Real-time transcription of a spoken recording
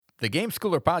The Game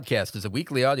Schooler Podcast is a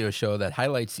weekly audio show that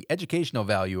highlights the educational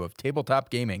value of tabletop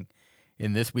gaming.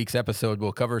 In this week's episode,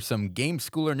 we'll cover some Game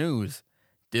Schooler news,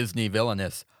 Disney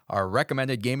Villainous, our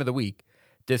recommended game of the week,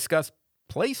 discuss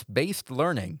place-based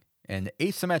learning and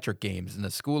asymmetric games in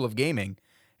the School of Gaming,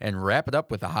 and wrap it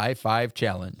up with a high five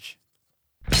challenge.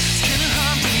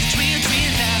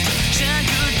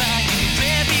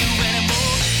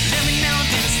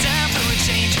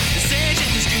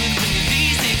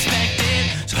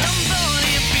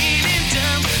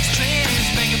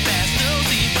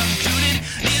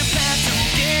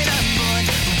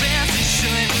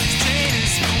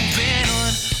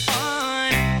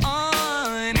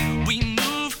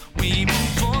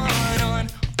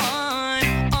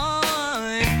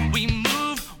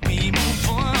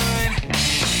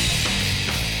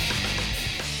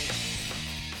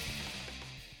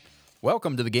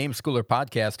 Welcome to the Game Schooler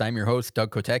Podcast. I'm your host,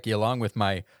 Doug Kotecki, along with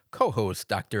my co-host,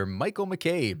 Dr. Michael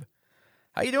McCabe.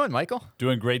 How you doing, Michael?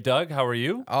 Doing great, Doug. How are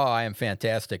you? Oh, I am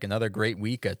fantastic. Another great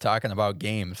week talking about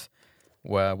games.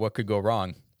 Well, what could go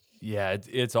wrong? Yeah,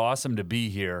 it's awesome to be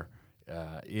here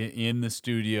in the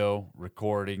studio,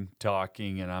 recording,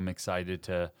 talking, and I'm excited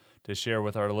to share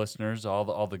with our listeners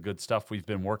all the good stuff we've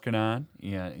been working on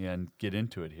and get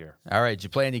into it here. All right. Did you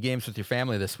play any games with your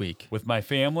family this week? With my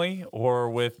family or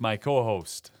with my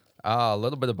co-host? A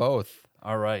little bit of both.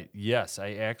 All right. Yes,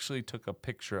 I actually took a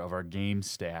picture of our game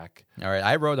stack. All right.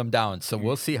 I wrote them down, so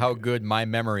we'll see how good my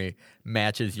memory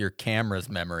matches your camera's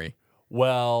memory.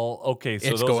 Well, okay,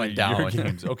 so It's those going are down. your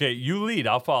games. Okay, you lead.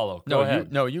 I'll follow. Go ahead.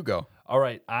 You go. All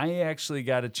right, I actually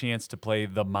got a chance to play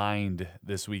The Mind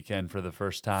this weekend for the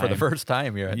first time. For the first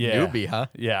time, you're a newbie, huh?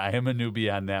 Yeah, I am a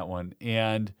newbie on that one.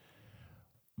 And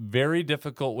very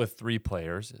difficult with 3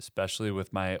 players, especially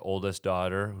with my oldest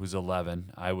daughter, who's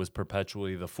 11. I was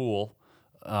perpetually the fool.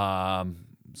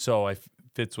 So it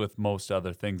fits with most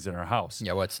other things in our house.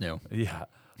 Yeah, what's new? Yeah.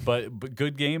 But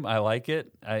good game. I like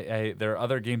it. There are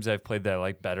other games I've played that I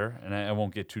like better, and I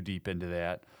won't get too deep into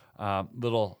that.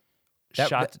 Go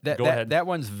ahead. That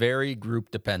one's very group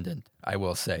dependent, I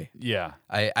will say. Yeah.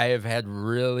 I have had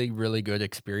really, really good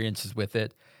experiences with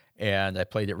it, and I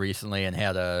played it recently and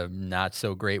had a not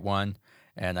so great one,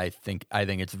 and I think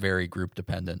it's very group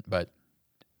dependent. But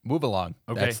move along.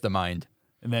 Okay. That's the Mind.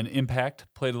 And then Impact.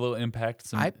 Played a little Impact,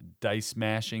 some dice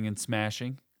smashing and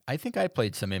smashing. I think I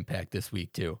played some Impact this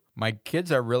week too. My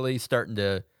kids are really starting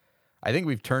to. I think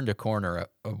we've turned a corner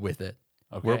with it.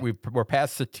 Okay. We're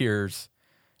past the tiers,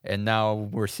 and now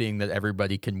we're seeing that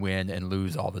everybody can win and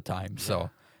lose all the time.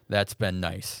 So that's been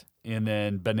nice. And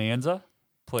then Bonanza.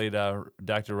 Played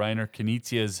Dr. Reiner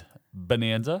Knizia's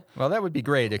Bonanza. Well, that would be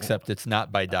great, except it's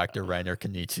not by Dr. Reiner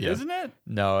Knizia. Isn't it?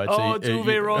 No. It's it's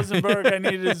Uwe Rosenberg. I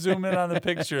needed to zoom in on the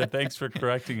picture. Thanks for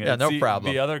correcting it. Yeah, no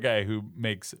problem. The other guy who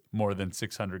makes more than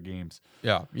 600 games.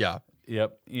 Yeah.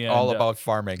 Yep. And, all about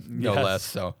farming, no yes. less.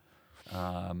 So.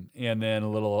 And then a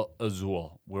little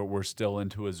Azul. We're still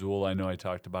into Azul. I know I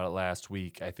talked about it last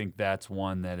week. I think that's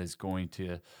one that is going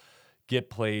to get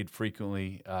played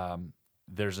frequently.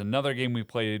 There's another game we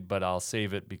played, but I'll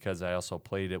save it because I also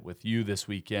played it with you this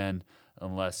weekend,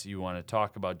 unless you want to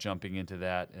talk about jumping into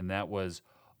that, and that was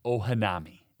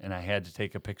Ohanami. And I had to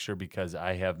take a picture because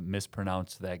I have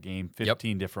mispronounced that game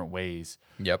 15 different ways.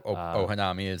 Yep,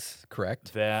 Ohanami is correct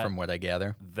from what I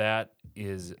gather. That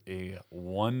is a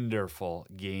wonderful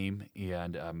game,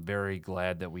 and I'm very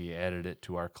glad that we added it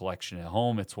to our collection at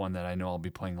home. It's one that I know I'll be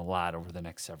playing a lot over the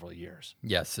next several years.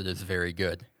 Yes, it is very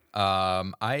good.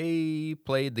 I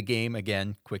played the game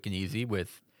again, quick and easy,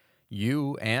 with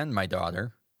you and my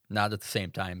daughter, not at the same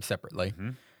time, separately.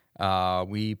 Mm-hmm.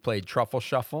 We played Truffle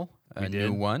Shuffle,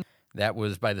 new one. That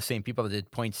was by the same people that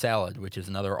did Point Salad, which is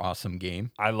another awesome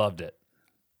game. I loved it.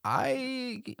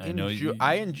 I'm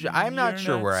not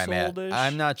sure where I'm at.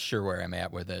 I'm not sure where I'm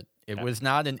at with it. It was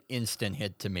not an instant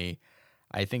hit to me.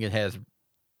 I think it has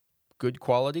good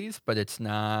qualities, but it's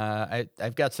not.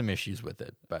 I've got some issues with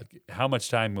it. But how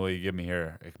much time will you give me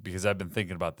here? Because I've been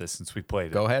thinking about this since we played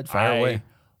it. Go ahead, fire away.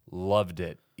 Loved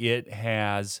it. It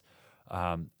has.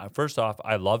 First off,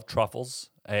 I love truffles.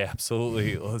 I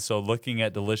absolutely. So looking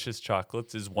at delicious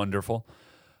chocolates is wonderful.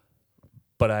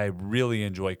 But I really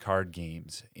enjoy card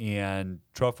games, and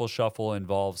Truffle Shuffle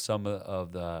involves some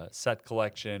of the set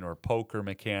collection or poker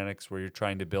mechanics where you're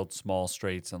trying to build small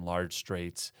straights and large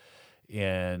straights,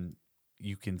 and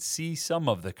you can see some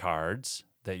of the cards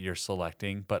that you're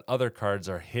selecting, but other cards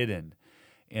are hidden.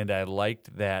 And I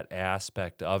liked that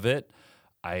aspect of it.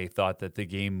 I thought that the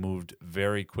game moved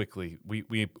very quickly.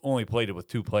 We only played it with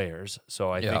 2 players,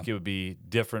 so I think it would be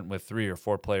different with 3 or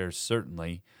 4 players,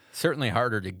 certainly. Certainly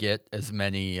harder to get as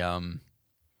many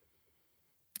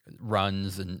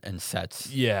runs and sets.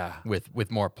 Yeah.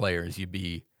 With more players, you'd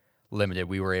be limited.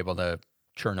 We were able to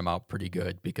churn them out pretty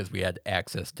good because we had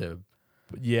access to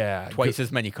Yeah. twice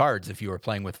as many cards if you were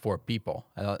playing with 4 people.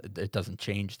 It doesn't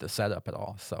change the setup at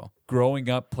all. So Growing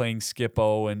up playing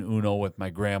Skippo and Uno with my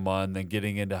grandma, and then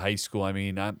getting into high school, I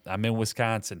mean, I'm in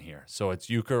Wisconsin here, so it's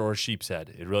euchre or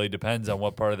sheepshead. It really depends on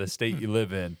what part of the state you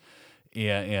live in.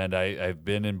 And I've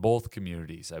been in both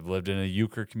communities. I've lived in a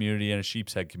euchre community and a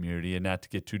sheepshead community, and not to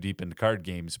get too deep into card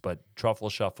games, but Truffle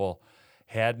Shuffle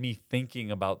had me thinking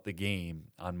about the game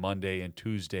on Monday and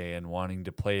Tuesday and wanting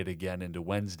to play it again into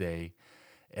Wednesday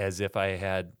as if I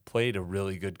had played a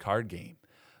really good card game.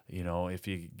 You know, if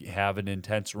you have an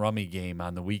intense rummy game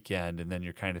on the weekend and then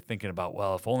you're kind of thinking about,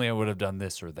 well, if only I would have done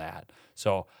this or that.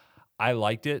 So I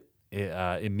liked it.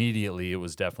 Immediately, it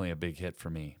was definitely a big hit for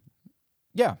me.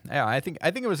 yeah, I think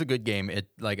it was a good game. It,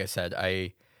 like I said,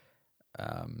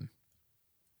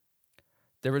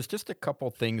 there was just a couple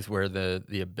things where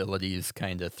the abilities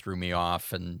kind of threw me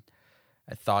off, and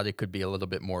I thought it could be a little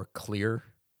bit more clear.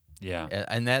 Yeah.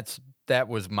 And that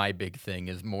was my big thing,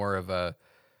 is more of a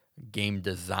game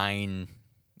design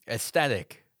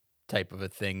aesthetic type of a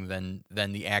thing than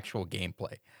the actual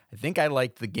gameplay. I think I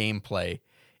liked the gameplay.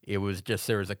 It was just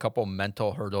there was a couple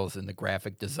mental hurdles in the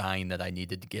graphic design that I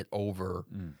needed to get over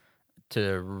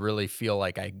to really feel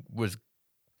like I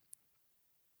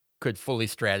could fully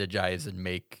strategize and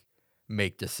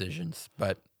make decisions.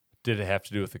 But Did it have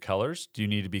to do with the colors? Do you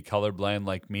need to be colorblind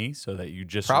like me so that you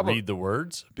just Probably. read the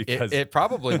words? Because it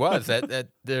probably was.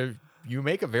 You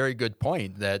make a very good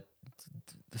point that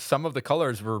some of the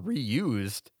colors were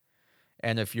reused,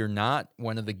 and if you're not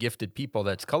one of the gifted people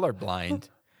that's colorblind,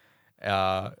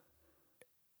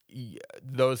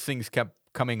 those things kept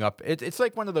coming up. It's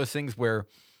like one of those things where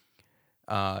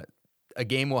a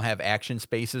game will have action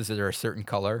spaces that are a certain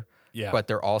color, Yeah. but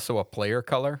they're also a player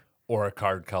color. or a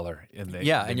card color in the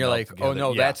And you're like, oh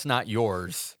no, Yeah. that's not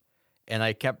yours. And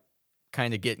I kept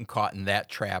kind of getting caught in that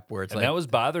trap where it's And like, that was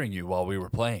bothering you while we were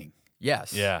playing.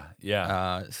 yes.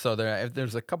 Yeah. So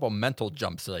there's a couple mental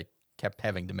jumps that I kept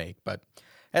having to make, but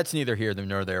that's neither here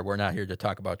nor there. We're not here to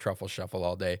talk about Truffle Shuffle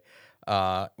all day.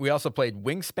 We also played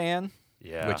Wingspan,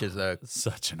 Yeah. which is a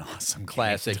Such an awesome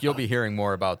classic. game. You'll be hearing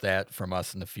more about that from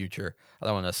us in the future. I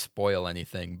don't want to spoil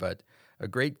anything, but a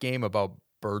great game about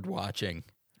bird watching,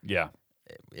 Yeah.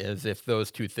 as if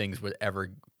those two things would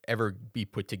ever be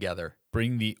put together.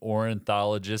 Bring the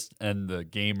ornithologists and the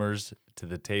gamers to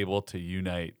the table to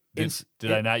unite.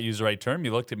 Did I not use the right term?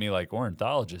 You looked at me like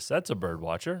ornithologist. That's a bird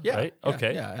watcher, right?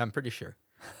 Okay. Yeah, I'm pretty sure.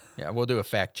 Yeah, we'll do a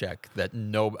fact check.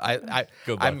 I'm Good luck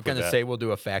going with to that. say we'll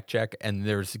do a fact check, and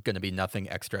there's going to be nothing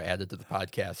extra added to the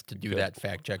podcast to do Good. that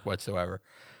fact check whatsoever.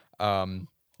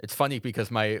 It's funny because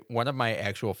one of my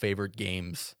actual favorite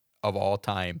games of all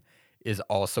time is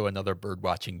also another bird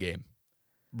watching game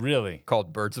Really?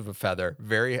 called Birds of a Feather.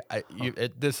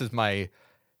 This is my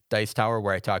dice tower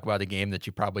where I talk about a game that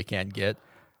you probably can't get,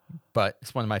 but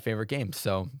it's one of my favorite games.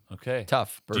 So Okay.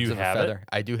 tough. Birds you of have a it? Feather.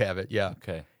 I do have it. Yeah,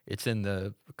 Okay. it's in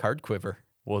the card quiver.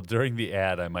 Well, during the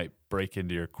ad, I might break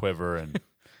into your quiver and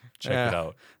check it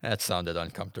out. That sounded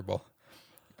uncomfortable.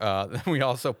 We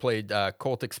also played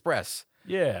Colt Express,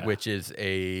 Yeah. which is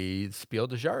a Spiel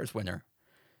des Jahres winner.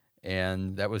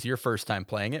 And that was your first time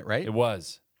playing it, right? It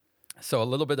was. So a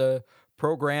little bit of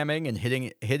programming and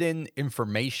hidden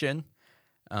information,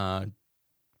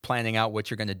 planning out what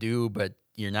you're going to do, but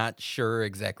you're not sure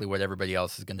exactly what everybody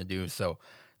else is going to do. So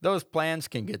those plans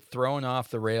can get thrown off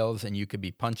the rails, and you could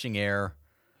be punching air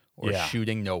or Yeah.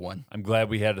 shooting no one. I'm glad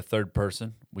we had a third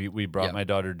person. We brought Yeah. my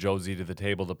daughter Josie to the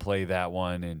table to play that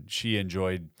one, and she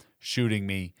enjoyed shooting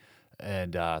me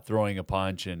and throwing a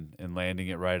punch and landing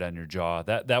it right on your jaw.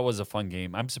 That was a fun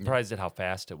game. I'm surprised at how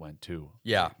fast it went too.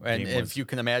 Yeah, The and game if was- you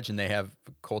can imagine, they have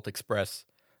Colt Express,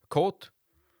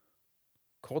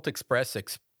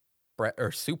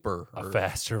 or Super, a or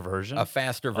faster version. a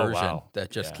faster Oh, version wow. that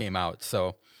just Yeah. came out.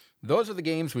 So those are the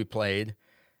games we played.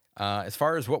 As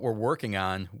far as what we're working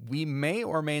on, we may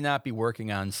or may not be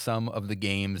working on some of the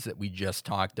games that we just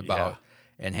talked about,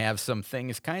 and have some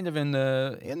things kind of in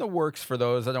the works for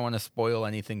those. I don't want to spoil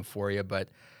anything for you, but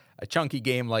a chunky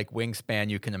game like Wingspan,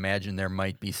 you can imagine there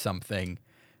might be something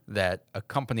that a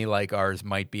company like ours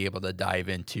might be able to dive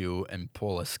into and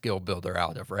pull a skill builder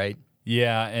out of, right?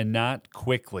 Yeah, and not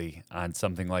quickly on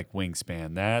something like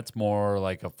Wingspan. That's more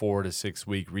like a 4 to 6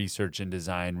 week research and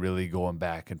design, really going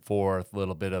back and forth, a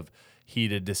little bit of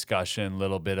heated discussion, a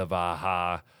little bit of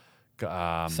aha.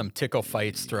 Some tickle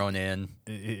fights thrown in.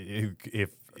 If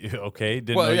Okay,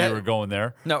 didn't Well, know yeah. you were going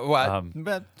there. No,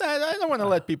 but I don't want to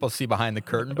let people see behind the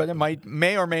curtain, but it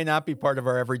may or may not be part of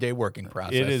our everyday working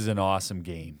process. It is an awesome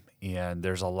game, and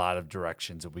there's a lot of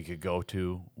directions that we could go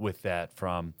to with that,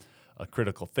 from a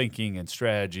critical thinking and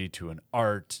strategy to an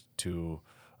art to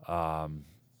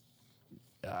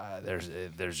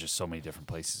there's just so many different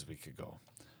places we could go.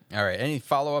 All right. Any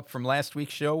follow up from last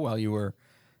week's show while you were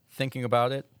thinking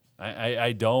about it?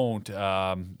 I don't.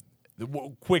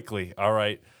 Quickly, all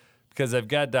right, because I've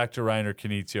got Dr. Reiner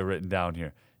Knizia written down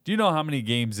here. Do you know how many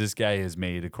games this guy has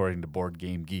made according to Board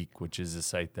Game Geek, which is a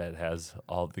site that has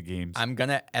all of the games? I'm going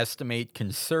to estimate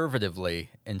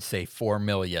conservatively and say 4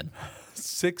 million.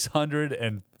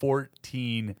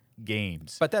 614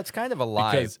 games. But that's kind of a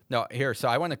lie. Because- No, here, so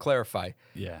I want to clarify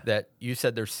Yeah. that you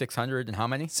said there's 600 and how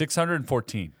many?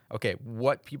 614. Okay,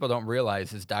 what people don't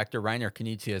realize is Dr. Reiner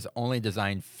Knizia has only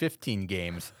designed 15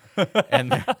 games,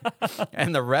 and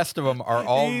the rest of them are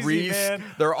all Easy, man.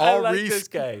 they're I all like this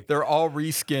guy. they're all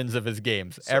reskins of his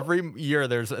games. Every year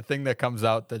there's a thing that comes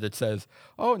out that it says,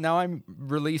 "Oh, now I'm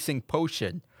releasing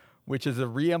Potion," which is a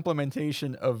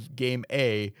re-implementation of Game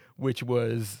A, which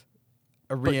was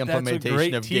a re-implementation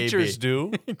great of Game B. teachers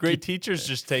do. Great teachers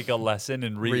just take a lesson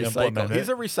and re-implement Recycle. it. He's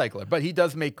a recycler, but he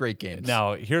does make great games.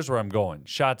 Now, here's where I'm going.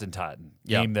 Schottentotten,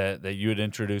 Yep. game that you had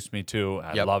introduced me to.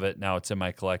 I Yep. love it. Now it's in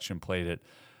my collection, played it.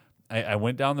 I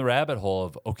went down the rabbit hole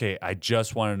of, okay, I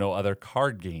just want to know other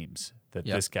card games that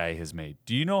Yep. this guy has made.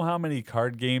 Do you know how many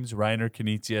card games Reiner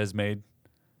Knizia has made?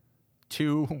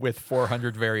 2 with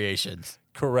 400 variations.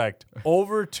 Correct.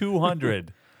 Over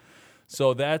 200.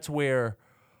 So that's where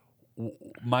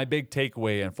my big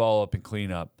takeaway and follow up and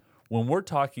clean up, when we're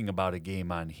talking about a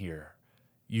game on here,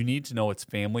 you need to know it's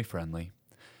family friendly.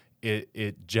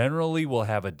 It generally will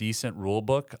have a decent rule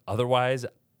book. Otherwise,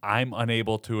 I'm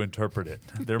unable to interpret it.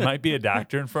 There might be a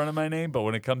doctor in front of my name, but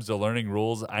when it comes to learning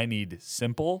rules, I need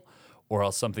simple or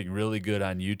else something really good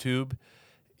on YouTube.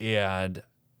 And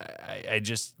I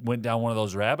just went down one of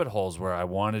those rabbit holes where I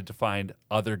wanted to find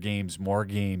other games, more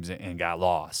games, and got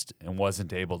lost and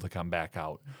wasn't able to come back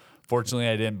out. Fortunately,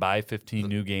 I didn't buy 15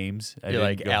 new games. You're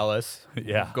like Alice,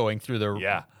 Yeah. going through the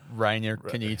Yeah. Reiner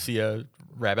Knizia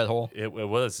rabbit hole. It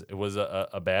was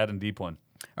a bad and deep one.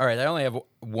 All right, I only have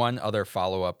one other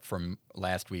follow-up from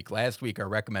last week. Last week, our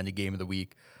recommended game of the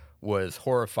week was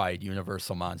Horrified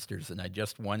Universal Monsters, and I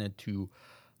just wanted to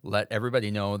let everybody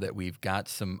know that we've got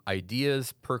some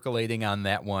ideas percolating on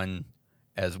that one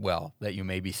as well that you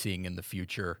may be seeing in the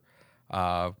future.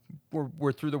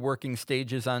 We're through the working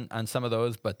stages on some of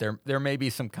those, but there may be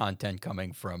some content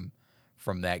coming from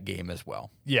that game as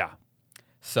well. Yeah.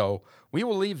 So we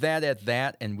will leave that at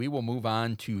that, and we will move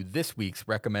on to this week's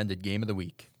recommended game of the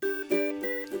week.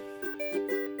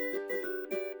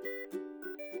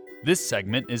 This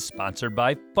segment is sponsored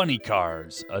by Funny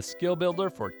Cars, a skill builder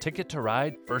for Ticket to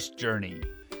Ride First Journey.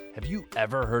 Have you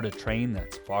ever heard a train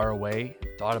that's far away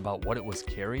and thought about what it was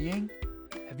carrying?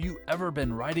 Have you ever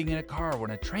been riding in a car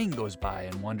when a train goes by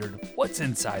and wondered what's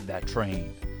inside that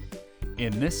train?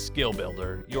 In this skill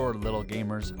builder, your little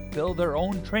gamers build their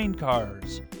own train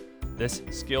cars. This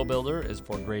skill builder is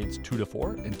for grades 2 to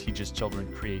 4 and teaches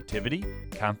children creativity,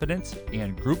 confidence,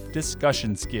 and group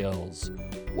discussion skills.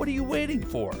 What are you waiting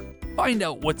for? Find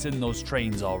out what's in those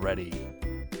trains already.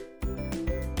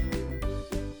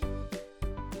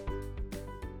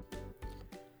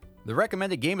 The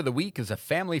recommended game of the week is a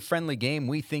family-friendly game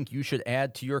we think you should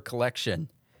add to your collection,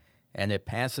 and it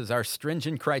passes our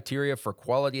stringent criteria for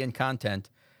quality and content.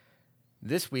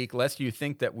 This week, lest you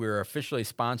think that we're officially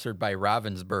sponsored by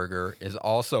Ravensburger, is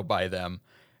also by them,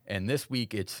 and this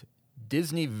week it's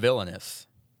Disney Villainous.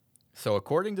 So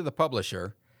according to the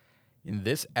publisher, in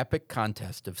this epic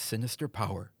contest of sinister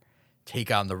power,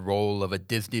 take on the role of a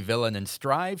Disney villain and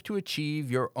strive to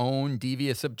achieve your own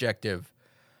devious objective.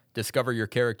 Discover your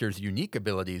character's unique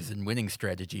abilities and winning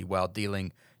strategy while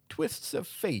dealing twists of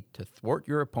fate to thwart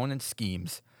your opponent's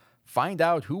schemes. Find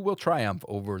out who will triumph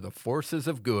over the forces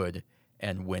of good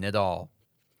and win it all.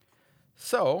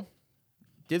 So,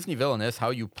 Disney Villainous, how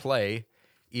you play,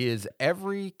 is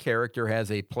every character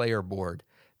has a player board.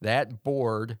 That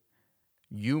board,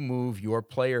 you move your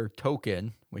player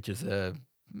token, which is a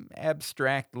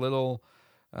abstract little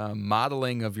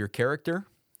modeling of your character.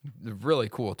 Really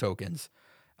cool tokens.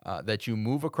 That you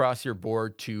move across your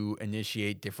board to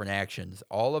initiate different actions.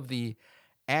 All of the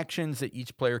actions that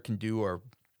each player can do are,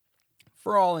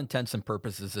 for all intents and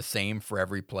purposes, the same for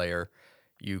every player.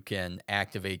 You can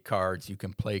activate cards, you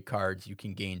can play cards, you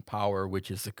can gain power,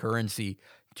 which is the currency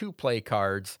to play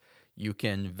cards. You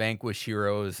can vanquish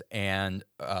heroes and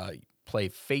play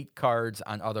fate cards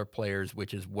on other players,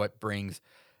 which is what brings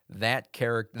that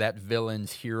character, that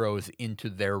villain's heroes into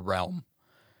their realm.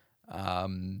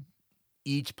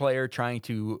 Each player trying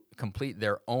to complete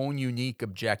their own unique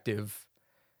objective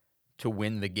to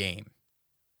win the game.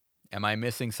 Am I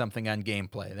missing something on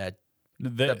gameplay?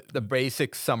 The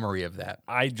basic summary of that.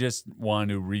 I just want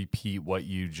to repeat what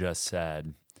you just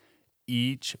said.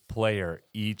 Each player,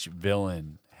 each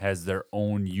villain has their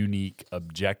own unique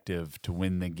objective to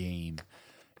win the game.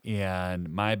 And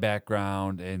my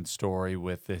background and story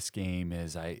with this game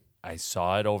is I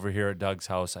saw it over here at Doug's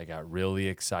house. I got really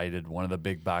excited. One of the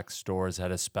big box stores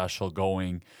had a special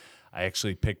going. I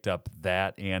actually picked up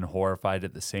that and Horrified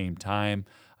at the same time.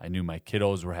 I knew my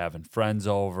kiddos were having friends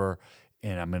over,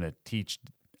 and I'm gonna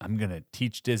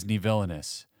teach Disney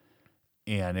Villainous.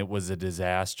 And it was a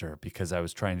disaster because I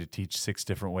was trying to teach 6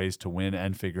 different ways to win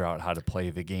and figure out how to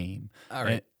play the game. All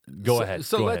right. Go ahead.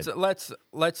 So Go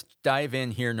let's dive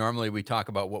in here. Normally we talk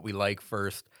about what we like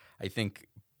first. I think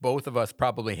both of us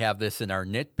probably have this in our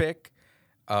nitpick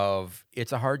of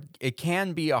it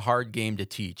can be a hard game to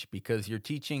teach because you're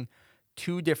teaching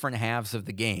 2 different halves of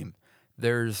the game.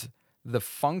 There's the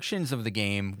functions of the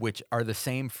game, which are the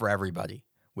same for everybody,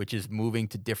 which is moving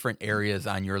to different areas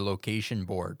on your location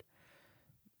board.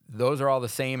 Those are all the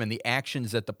same, and the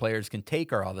actions that the players can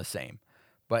take are all the same.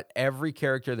 But every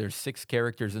character, there's 6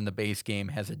 characters in the base game,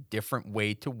 has a different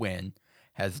way to win,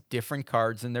 has different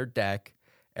cards in their deck,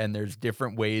 and there's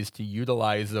different ways to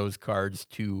utilize those cards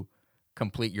to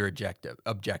complete your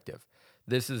objective.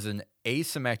 This is an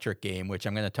asymmetric game, which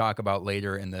I'm going to talk about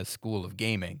later in the School of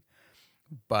Gaming,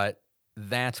 but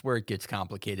that's where it gets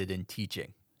complicated in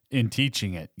teaching. In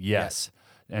teaching it, yes.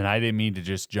 And I didn't mean to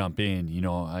just jump in. You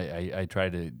know, I try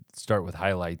to start with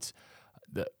highlights.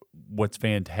 What's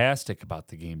fantastic about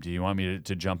the game? Do you want me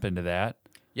to jump into that?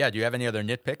 Yeah. Do you have any other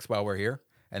nitpicks while we're here?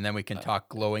 And then we can talk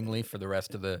glowingly for the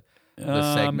rest of the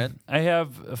segment. I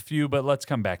have a few, but let's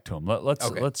come back to them. Let's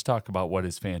Okay. talk about what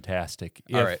is fantastic.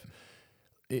 All right.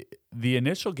 The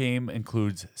initial game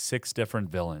includes 6 different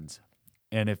villains.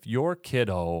 And if your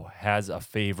kiddo has a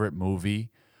favorite movie,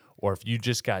 or if you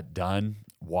just got done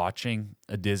watching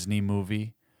a Disney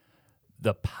movie,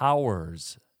 the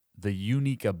powers, the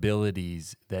unique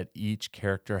abilities that each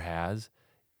character has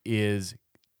is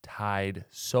tied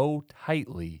so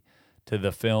tightly to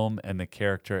the film and the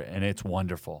character, and it's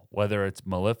wonderful. Whether it's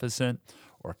Maleficent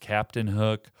or Captain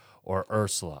Hook or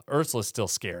Ursula. Ursula still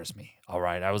scares me, all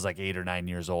right? I was like 8 or 9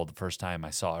 years old the first time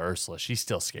I saw Ursula. She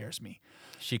still scares me.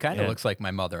 She kind of looks like my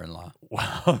mother-in-law.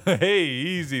 Wow. Hey,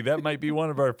 easy. That might be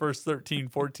one of our first 13,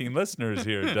 14 listeners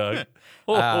here, Doug.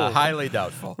 Highly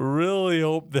doubtful. Really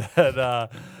hope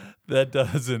that that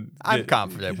doesn't. I'm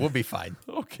confident. We'll be fine.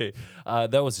 Okay.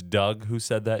 That was Doug who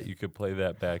said that. You could play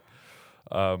that back.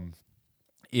 And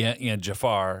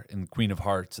Jafar in Queen of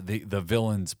Hearts, the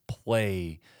villains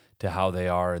play to how they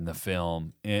are in the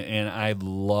film. And I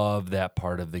love that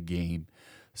part of the game.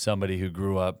 Somebody who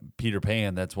grew up, Peter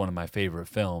Pan, that's one of my favorite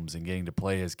films, and getting to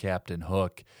play as Captain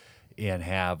Hook and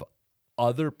have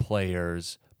other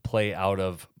players play out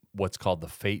of what's called the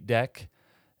Fate deck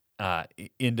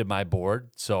into my board.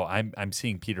 So I'm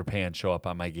seeing Peter Pan show up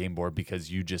on my game board because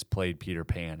you just played Peter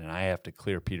Pan, and I have to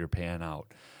clear Peter Pan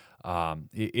out.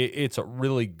 It's a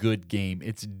really good game.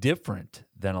 It's different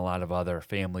than a lot of other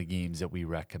family games that we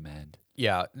recommend.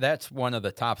 Yeah, that's one of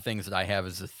the top things that I have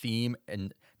is the theme,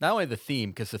 and not only the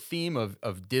theme, because the theme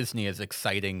of Disney is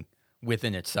exciting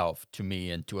within itself to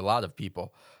me and to a lot of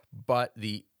people, but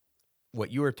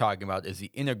what you were talking about is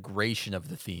the integration of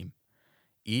the theme.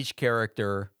 Each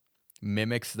character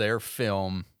mimics their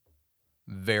film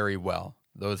very well.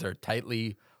 Those are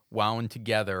tightly wound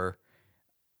together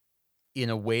in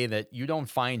a way that you don't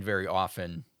find very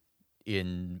often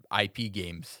in IP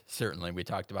games. Certainly, we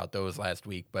talked about those last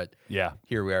week, but yeah,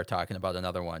 here we are talking about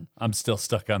another one. I'm still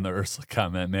stuck on the Ursula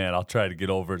comment, man. I'll try to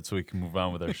get over it so we can move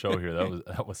on with our show here.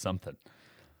 That was something.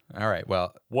 All right.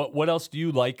 Well, what else do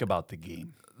you like about the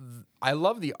game? I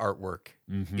love the artwork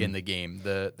in the game,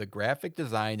 the graphic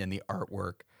design and the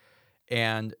artwork,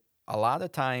 and a lot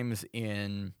of times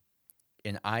in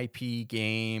an IP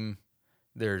game,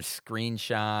 there's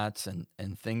screenshots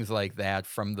and things like that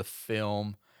from the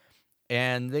film.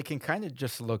 And they can kind of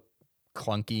just look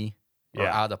clunky or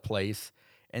out of place.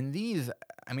 And these,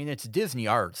 I mean, it's Disney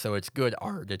art, so it's good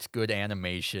art. It's good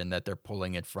animation that they're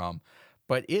pulling it from.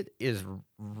 But it is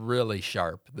really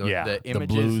sharp. The images, the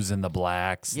blues and the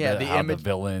blacks, the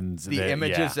villains. The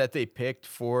images that they picked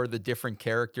for the different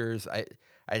characters,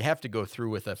 I'd have to go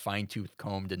through with a fine-tooth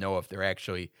comb to know if they're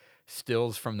actually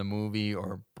stills from the movie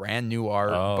or brand new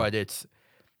art. But it's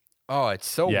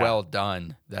so well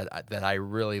done that I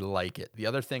really like it. The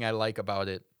other thing I like about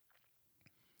it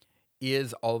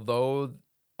is, although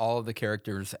all of the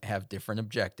characters have different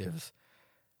objectives,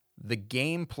 the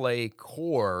gameplay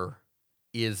core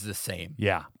is the same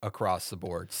Yeah. across the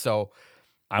board. So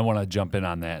I want to jump in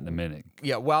on that in a minute.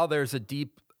 yeah, while there's a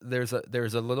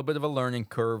little bit of a learning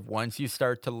curve, once you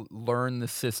start to learn the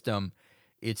system,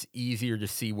 it's easier to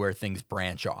see where things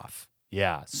branch off.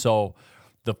 Yeah. So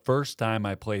the first time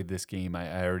I played this game,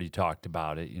 I already talked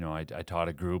about it. I taught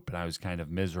a group and I was kind of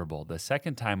miserable. The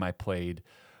second time I played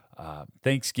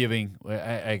Thanksgiving,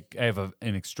 I have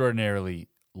an extraordinarily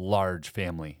large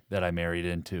family that I married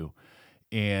into.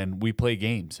 And we play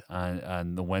games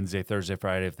on the Wednesday, Thursday,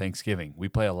 Friday of Thanksgiving. We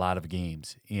play a lot of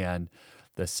games. And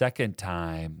the second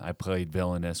time I played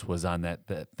Villainous was on that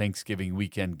Thanksgiving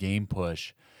weekend game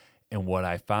push. And what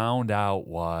I found out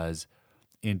was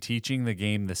in teaching the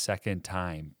game the second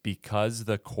time, because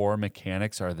the core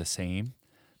mechanics are the same,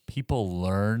 people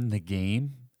learn the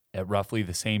game at roughly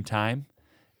the same time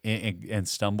and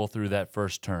stumble through that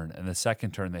first turn. And the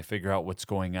second turn, they figure out what's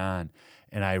going on.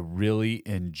 And I really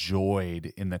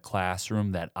enjoyed in the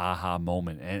classroom that aha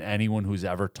moment. And anyone who's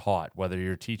ever taught, whether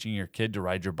you're teaching your kid to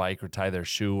ride your bike or tie their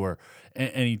shoe, or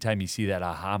anytime you see that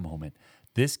aha moment,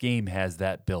 this game has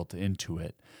that built into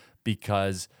it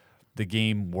because the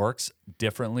game works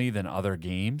differently than other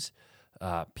games.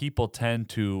 People tend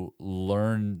to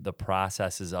learn the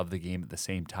processes of the game at the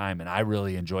same time. And I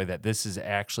really enjoy that. This is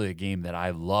actually a game that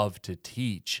I love to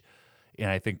teach. And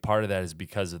I think part of that is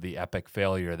because of the epic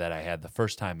failure that I had the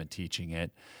first time in teaching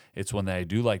it. It's one that I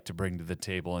do like to bring to the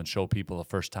table and show people the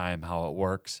first time how it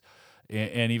works.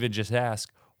 And even just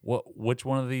ask, which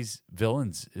one of these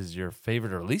villains is your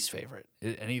favorite or least favorite?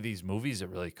 Any of these movies that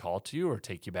really call to you or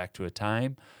take you back to a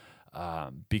time?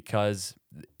 Because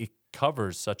it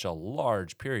covers such a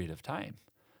large period of time.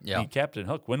 Yeah. I mean, Captain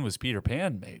Hook, when was Peter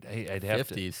Pan made? I'd have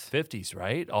 50s. 50s,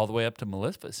 right? All the way up to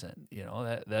Maleficent.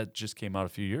 That just came out a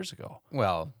few years ago.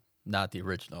 Well, not the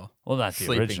original. Well, not the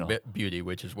Sleeping original. Beauty,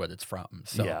 which is what it's from.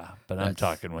 So yeah, but I'm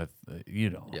talking with,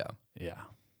 Yeah.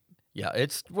 Yeah.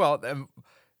 It's, well,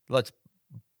 let's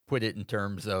put it in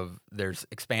terms of there's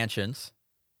expansions,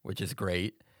 which is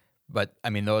great. But,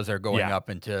 I mean, those are going up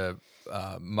into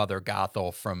Mother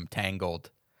Gothel from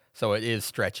Tangled. So it is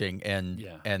stretching.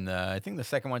 And I think the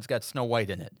second one's got Snow White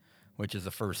in it, which is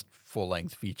the first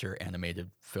full-length feature animated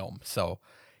film. So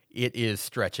it is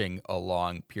stretching a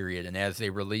long period. And as they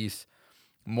release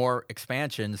more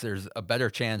expansions, there's a better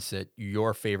chance that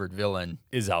your favorite villain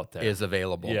is out there, is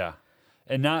available. Yeah.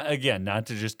 And not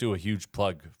to just do a huge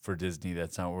plug for Disney.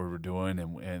 That's not what we're doing.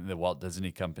 And the Walt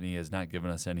Disney Company has not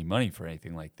given us any money for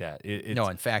anything like that. No,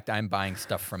 in fact, I'm buying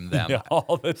stuff from them.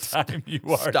 All the time you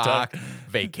are. Stock,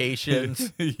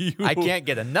 vacations. I can't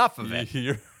get enough of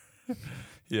it.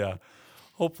 Yeah.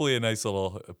 Hopefully a nice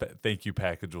little thank you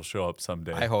package will show up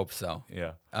someday. I hope so.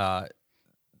 Yeah. All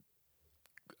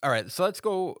right, so let's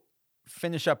go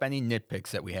finish up any nitpicks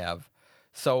that we have.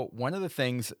 So one of the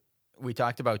things we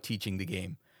talked about teaching the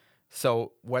game.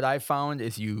 So what I found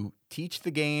is you teach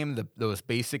the game, those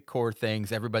basic core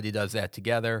things. Everybody does that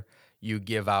together. You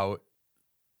give out,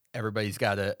 everybody's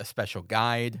got a special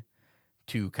guide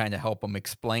to kind of help them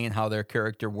explain how their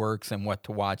character works and what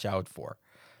to watch out for.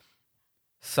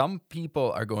 Some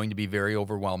people are going to be very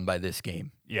overwhelmed by this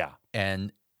game. Yeah.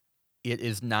 And it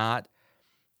is not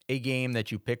a game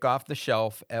that you pick off the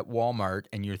shelf at Walmart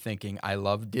and you're thinking, I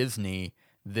love Disney.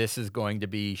 This is going to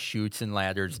be Chutes and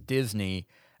Ladders Disney.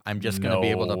 I'm just going to be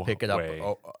able to pick it up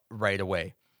right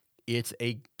away. It's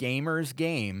a gamer's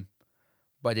game,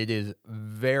 but it is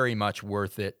very much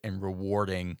worth it and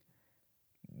rewarding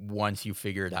once you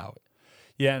figure it out.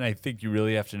 Yeah, and I think you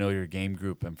really have to know your game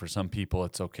group. And for some people,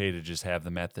 it's okay to just have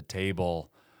them at the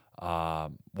table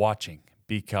watching.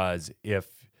 Because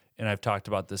and I've talked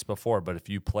about this before, but if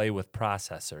you play with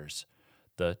processors,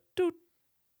 the doot,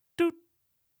 doot,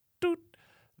 doot.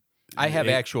 I have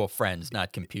actual friends,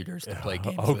 not computers, to play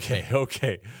games with.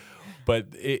 Okay.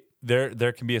 But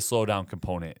there can be a slowdown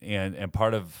component. And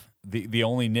part of the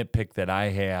only nitpick that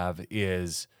I have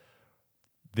is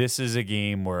this is a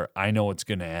game where I know it's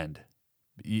going to end.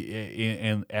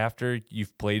 And after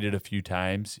you've played it a few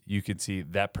times, you can see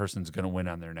that person's going to win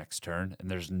on their next turn,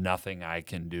 and there's nothing I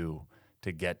can do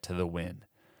to get to the win.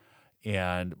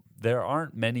 And there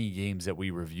aren't many games that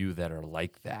we review that are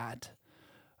like that.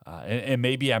 And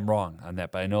maybe I'm wrong on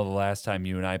that, but I know the last time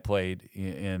you and I played,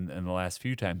 and the last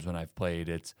few times when I've played,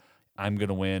 it's I'm going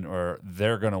to win or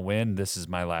they're going to win. This is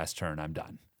my last turn. I'm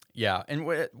done. Yeah, and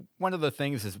one of the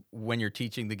things is when you're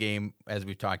teaching the game, as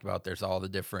we've talked about, there's all the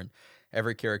different,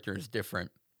 every character is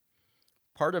different.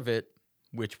 Part of it,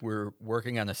 which we're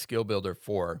working on a skill builder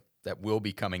for that will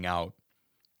be coming out,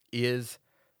 is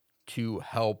to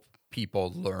help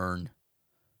people learn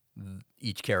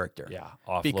each character. Yeah,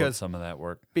 offload Because- some of that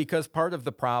work. Because part of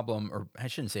the problem, or I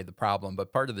shouldn't say the problem,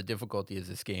 but part of the difficulty of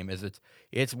this game is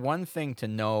it's one thing to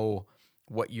know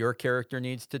what your character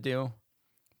needs to do,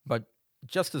 but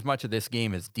just as much of this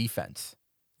game is defense.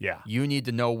 Yeah, You need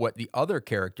to know what the other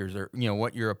characters are,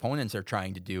 what your opponents are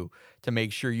trying to do to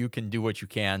make sure you can do what you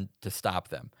can to stop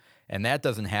them. And that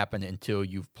doesn't happen until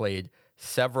you've played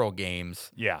several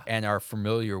games yeah. and are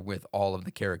familiar with all of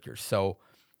the characters. So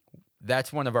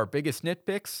that's one of our biggest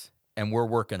nitpicks, and we're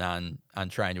working on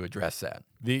trying to address that.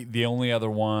 The only other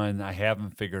one I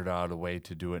haven't figured out a way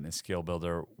to do it in a skill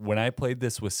builder. When I played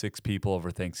this with 6 people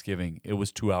over Thanksgiving, it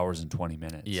was 2 hours and 20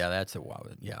 minutes. Yeah, that's a while.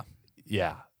 Yeah.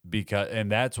 Yeah,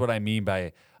 and that's what I mean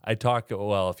by I talk.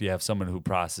 Well, if you have someone who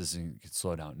processes and can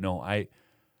slow down. No, I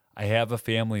have a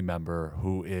family member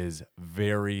who is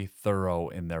very thorough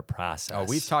in their process. Oh,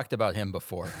 we've talked about him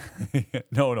before.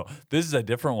 no, this is a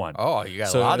different one. Oh, you got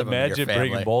so a lot of them in your imagine family.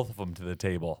 bringing both of them to the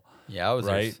table. Yeah,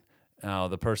 Right. Now,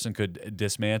 the person could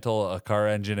dismantle a car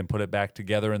engine and put it back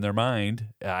together in their mind.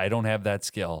 I don't have that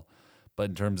skill. But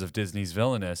in terms of Disney's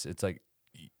Villainous, it's like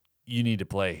you need to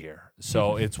play here.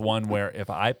 So it's one where if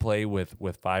I play with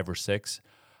 5 or 6,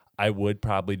 I would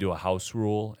probably do a house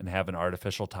rule and have an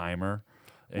artificial timer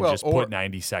and just put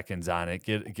 90 seconds on it.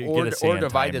 Get a sand or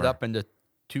divide it timer. up into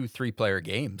 2-3 player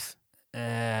games.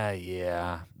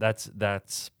 Yeah,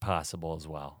 that's possible as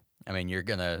well. I mean, you're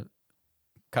gonna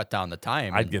cut down the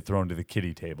time. I'd get thrown to the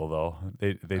kiddie table though.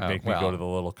 They'd make me go well. to the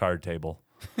little card table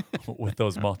with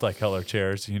those multicolor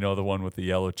chairs. You know, the one with the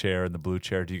yellow chair and the blue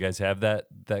chair. Do you guys have that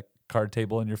card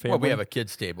table in your family? Well, we have a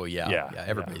kids table. Yeah, Yeah,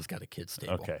 everybody's got a kids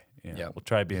table. Okay. Yeah. Yeah. We'll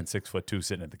try being 6'2"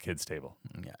 sitting at the kids table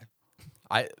Yeah,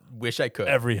 I wish I could.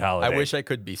 every holiday. I wish I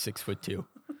could be 6'2",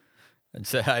 and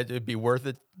so it'd be worth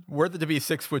it to be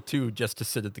 6'2" just to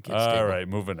sit at the kids table. All right,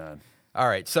 moving on. All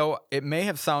right. So it may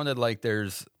have sounded like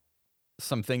there's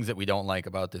some things that we don't like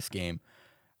about this game.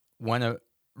 Want to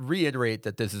reiterate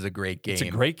that this is a great game. It's a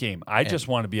great game. I just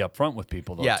want to be upfront with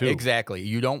people though, Yeah, too.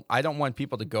 exactly. I don't want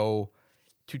people to go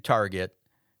to Target,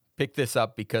 pick this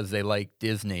up because they like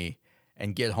Disney,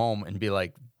 and get home and be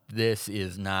like, "This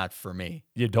is not for me."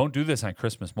 You don't do this on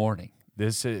Christmas morning.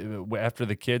 This after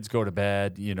the kids go to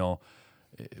bed,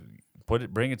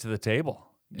 bring it to the table.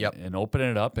 Yep. And open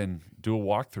it up and do a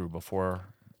walkthrough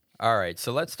before. All right,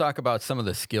 so let's talk about some of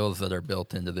the skills that are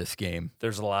built into this game.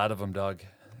 There's a lot of them, Doug.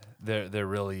 There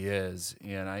really is,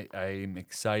 and I'm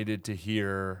excited to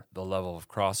hear the level of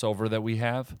crossover that we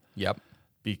have. Yep.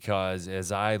 Because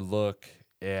as I look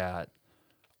at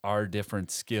our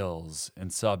different skills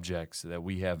and subjects that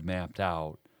we have mapped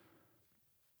out,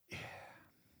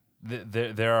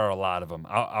 there are a lot of them.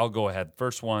 I'll go ahead.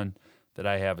 First one that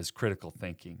I have is critical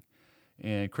thinking.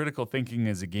 And critical thinking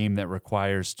is a game that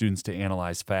requires students to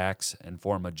analyze facts and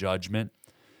form a judgment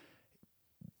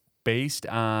based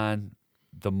on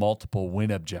the multiple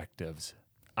win objectives.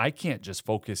 I can't just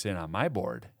focus in on my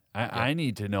board. I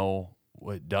need to know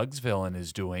what Doug's villain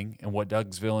is doing and what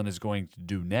Doug's villain is going to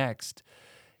do next.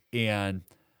 And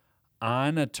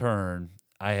on a turn,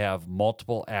 I have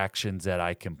multiple actions that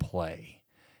I can play.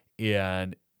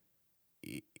 And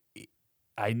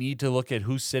I need to look at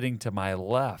who's sitting to my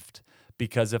left,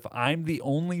 because if I'm the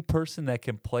only person that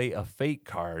can play a fake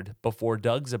card before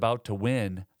Doug's about to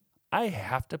win, I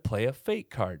have to play a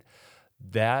fake card.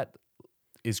 That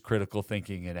is critical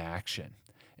thinking in action.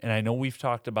 And I know we've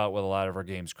talked about with a lot of our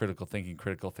games, critical thinking.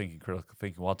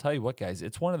 Well, I'll tell you what, guys,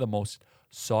 it's one of the most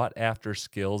sought after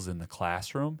skills in the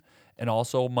classroom, and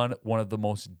also one of the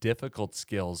most difficult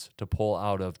skills to pull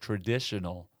out of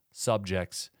traditional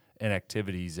subjects and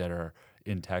activities that are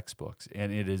in textbooks.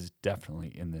 And it is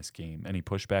definitely in this game. Any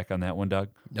pushback on that one, Doug?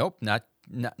 Nope, not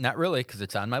really, because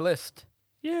it's on my list.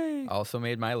 Yay. Also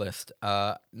made my list.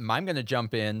 I'm going to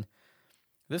jump in.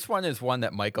 This one is one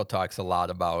that Michael talks a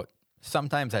lot about.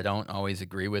 Sometimes I don't always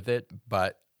agree with it,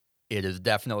 but it is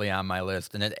definitely on my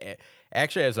list. And it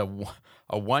actually has a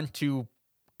 1-2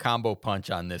 combo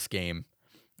punch on this game,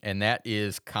 and that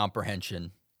is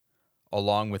comprehension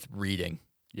along with reading.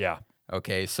 Yeah.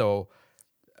 Okay, so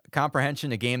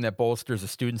comprehension, a game that bolsters a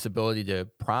student's ability to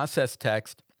process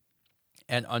text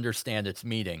and understand its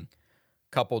meaning,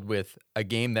 coupled with a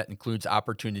game that includes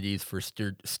opportunities for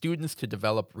students to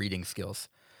develop reading skills.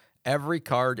 Every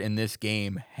card in this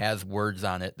game has words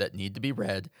on it that need to be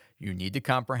read. You need to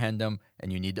comprehend them,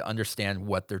 and you need to understand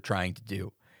what they're trying to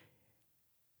do.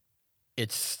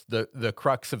 It's the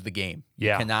crux of the game.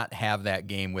 Yeah. You cannot have that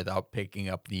game without picking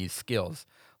up these skills.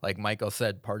 Like Michael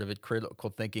said, part of it, critical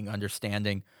thinking,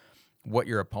 understanding what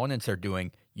your opponents are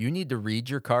doing. You need to read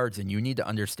your cards, and you need to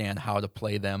understand how to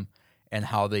play them and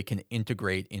how they can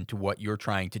integrate into what you're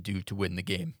trying to do to win the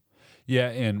game. Yeah,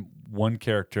 and one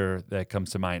character that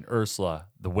comes to mind, Ursula.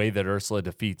 The way that Ursula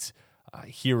defeats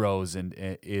heroes and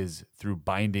is through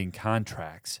binding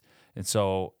contracts. And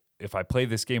so, if I play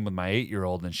this game with my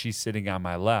 8-year-old and she's sitting on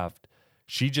my left,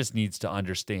 she just needs to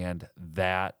understand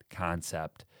that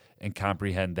concept and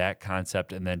comprehend that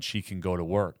concept, and then she can go to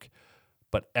work.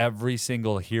 But every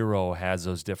single hero has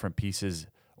those different pieces,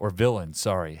 or villain,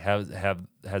 sorry, has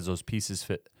those pieces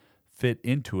fit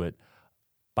into it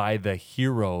by the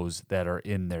heroes that are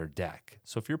in their deck.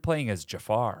 So if you're playing as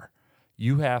Jafar,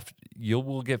 you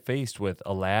will get faced with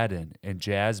Aladdin and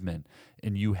Jasmine,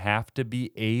 and you have to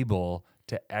be able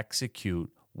to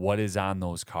execute what is on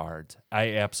those cards.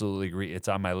 I absolutely agree. It's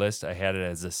on my list. I had it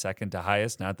as the second to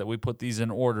highest. Not that we put these in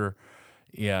order,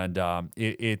 and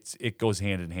it goes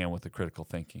hand in hand with the critical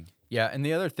thinking. Yeah, and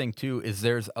the other thing too is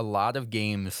there's a lot of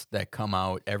games that come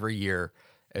out every year.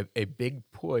 A big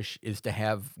push is to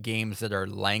have games that are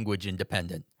language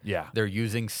independent. Yeah. They're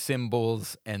using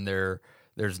symbols, and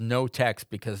there's no text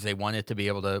because they want it to be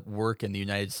able to work in the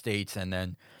United States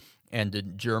and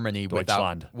in Germany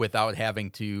without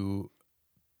having to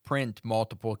print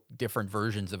multiple different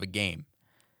versions of a game.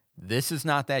 This is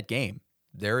not that game.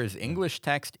 There is English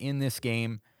text in this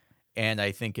game, and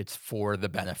I think it's for the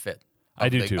benefit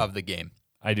of the game.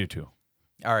 I do too.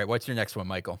 All right, what's your next one,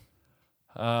 Michael?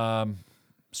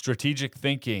 Strategic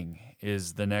thinking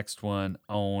is the next one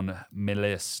on my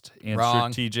list. And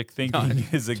Wrong. Strategic thinking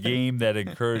is a game that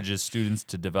encourages students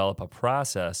to develop a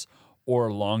process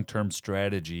or long-term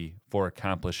strategy for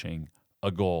accomplishing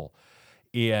a goal.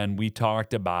 And we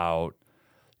talked about,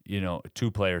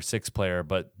 2-player, 6-player,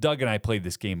 but Doug and I played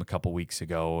this game a couple weeks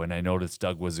ago, and I noticed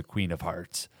Doug was a Queen of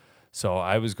Hearts. So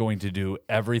I was going to do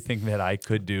everything that I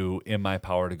could do in my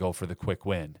power to go for the quick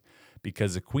win,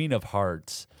 because the Queen of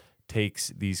Hearts takes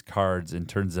these cards and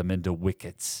turns them into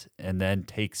wickets and then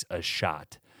takes a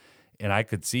shot. And I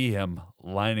could see him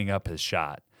lining up his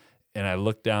shot. And I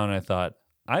looked down and I thought,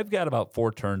 I've got about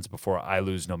 4 turns before I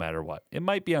lose no matter what. It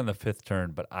might be on the 5th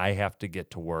turn, but I have to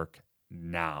get to work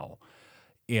now.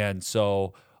 And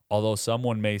so, although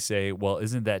someone may say, well,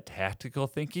 isn't that tactical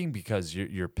thinking because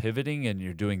you're pivoting and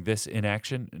you're doing this in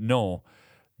action? No,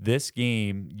 this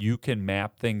game, you can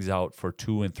map things out for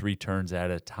 2 and 3 turns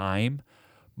at a time.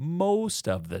 Most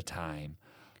of the time.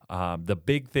 The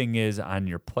big thing is on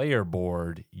your player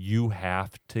board, you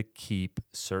have to keep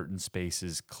certain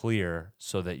spaces clear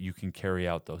so that you can carry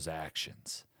out those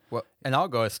actions. Well, and I'll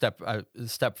go a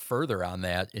step further on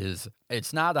that. Is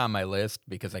it's not on my list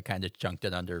because I kind of chunked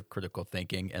it under critical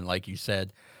thinking, and like you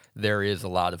said, there is a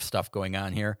lot of stuff going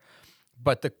on here.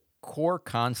 But the core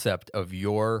concept of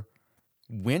your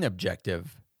win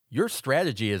objective, your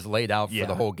strategy is laid out for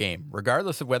the whole game.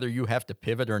 Regardless of whether you have to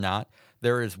pivot or not,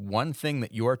 there is one thing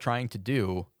that you are trying to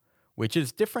do, which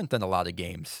is different than a lot of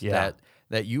games. Yeah.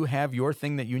 That you have your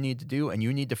thing that you need to do, and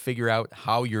you need to figure out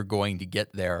how you're going to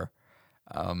get there.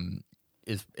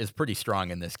 Is pretty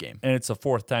strong in this game. And it's the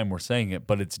 4th time we're saying it,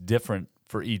 but it's different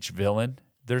for each villain.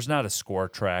 There's not a score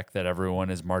track that everyone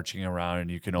is marching around and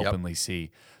you can openly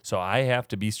see. So I have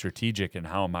to be strategic in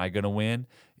how am I going to win,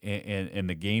 and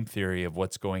the game theory of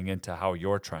what's going into how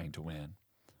you're trying to win.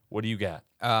 What do you got?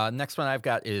 Next one I've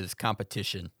got is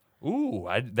competition. Ooh,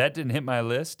 that didn't hit my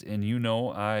list, and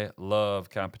I love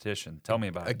competition. Tell me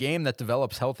about it. A game that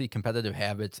develops healthy competitive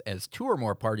habits as 2 or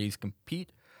more parties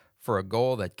compete for a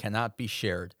goal that cannot be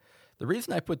shared. The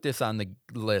reason I put this on the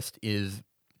list is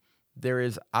there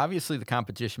is obviously the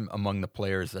competition among the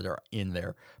players that are in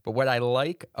there. But what I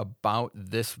like about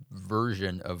this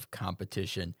version of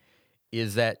competition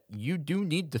is that you do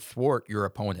need to thwart your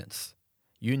opponents.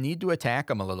 You need to attack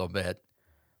them a little bit,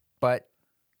 but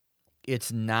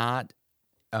it's not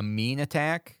a mean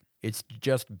attack. It's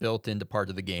just built into part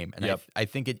of the game. And I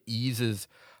think it eases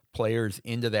players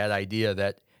into that idea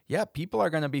that, people are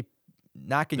going to be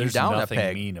knocking you down a peg. There's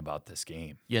nothing mean about this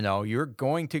game. You're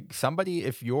going to somebody,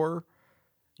 if you're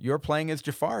playing as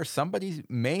Jafar, somebody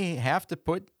may have to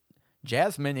put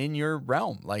Jasmine in your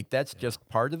realm. Like that's just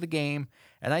part of the game.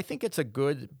 And I think it's a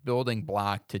good building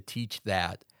block to teach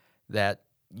that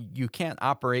you can't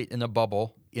operate in a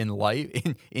bubble in life,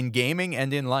 in gaming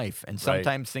and in life. And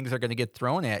sometimes things are going to get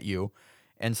thrown at you.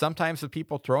 And sometimes the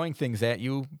people throwing things at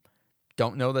you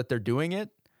don't know that they're doing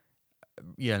it.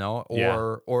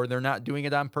 Or they're not doing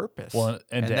it on purpose. Well,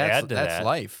 and to add to that's that,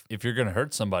 life. If you're going to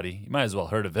hurt somebody, you might as well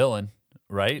hurt a villain,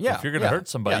 right? Yeah. If you're going to hurt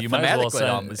somebody, you might as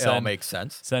well it all makes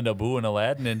sense. Send Abu and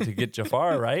Aladdin in to get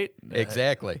Jafar, right?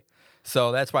 Exactly.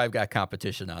 So that's why I've got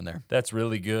competition on there. That's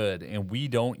really good, and we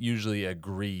don't usually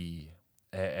agree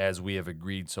as we have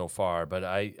agreed so far, but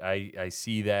I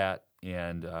see that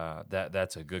and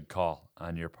that's a good call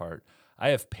on your part. I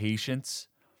have patience,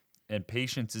 and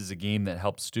patience is a game that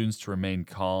helps students to remain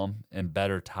calm and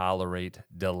better tolerate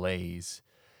delays.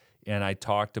 And I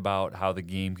talked about how the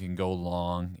game can go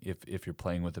long if you're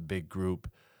playing with a big group.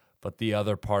 But the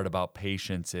other part about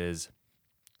patience is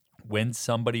when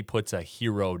somebody puts a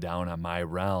hero down on my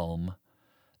realm,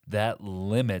 that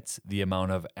limits the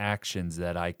amount of actions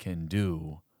that I can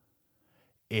do.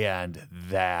 And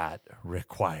that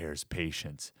requires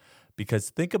patience. Because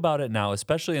think about it now,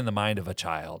 especially in the mind of a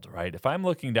child, right? If I'm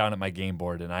looking down at my game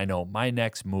board and I know my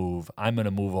next move, I'm going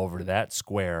to move over to that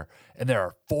square, and there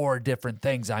are 4 different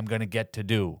things I'm going to get to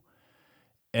do.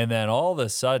 And then all of a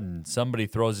sudden, somebody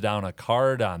throws down a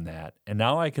card on that, and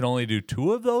now I can only do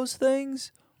 2 of those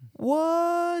things?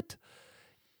 What?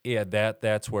 Yeah,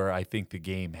 that's where I think the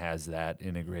game has that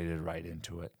integrated right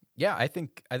into it. Yeah, I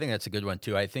think that's a good one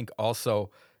too. I think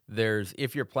also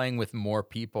if you're playing with more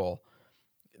people,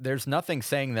 there's nothing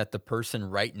saying that the person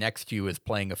right next to you is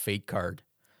playing a fate card.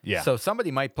 Yeah. So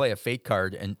somebody might play a fate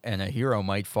card and a hero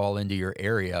might fall into your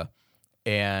area,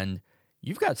 and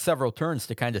you've got several turns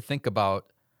to kind of think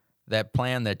about that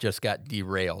plan that just got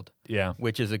derailed. Yeah.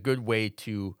 Which is a good way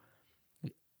to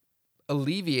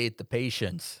alleviate the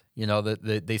patience. You know,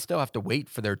 they still have to wait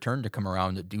for their turn to come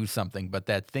around to do something, but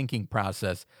that thinking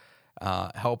process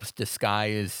helps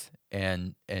disguise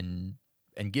and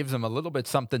gives them a little bit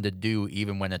something to do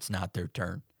even when it's not their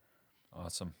turn.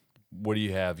 Awesome. What do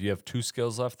you have? You have 2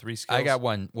 skills left, 3 skills? I got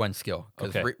one skill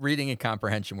because Okay. Reading and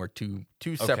comprehension were two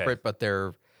separate, but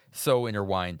they're so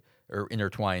intertwined.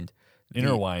 Intertwined.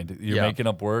 You're Yeah. making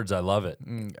up words. I love it.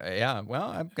 Yeah, well,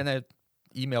 I'm gonna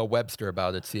email Webster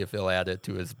about it, see if he'll add it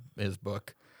to his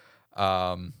book,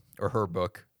 or her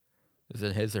book. Is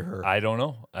it his or her? I don't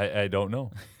know. I don't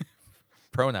know.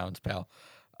 Pronouns, pal.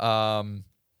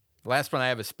 Last one I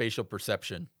have is spatial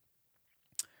perception,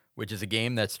 which is a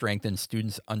game that strengthens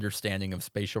students' understanding of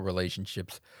spatial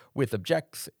relationships with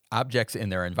objects in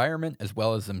their environment as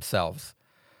well as themselves.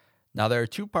 Now, there are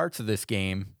 2 parts of this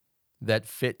game that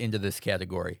fit into this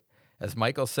category. As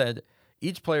Michael said,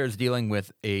 each player is dealing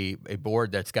with a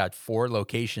board that's got 4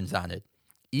 locations on it.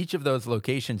 Each of those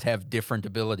locations have different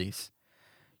abilities.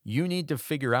 You need to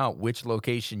figure out which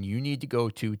location you need to go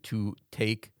to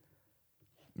take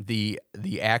the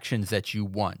actions that you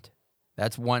want.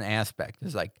 That's one aspect.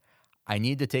 It's like, I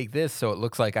need to take this so it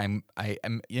looks like I'm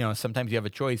sometimes you have a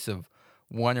choice of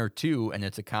 1 or 2 and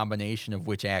it's a combination of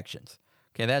which actions.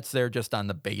 Okay, that's there just on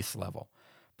the base level.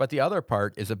 But the other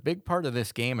part is a big part of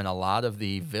this game, and a lot of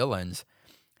the villains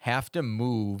have to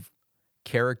move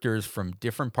characters from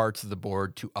different parts of the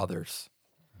board to others.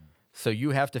 So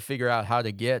you have to figure out how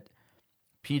to get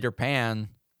Peter Pan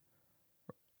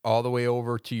all the way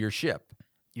over to your ship.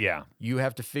 Yeah. You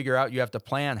have to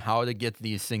plan how to get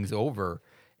these things over,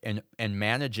 and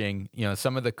managing,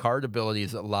 some of the card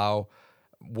abilities allow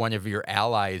one of your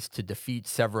allies to defeat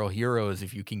several heroes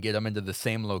if you can get them into the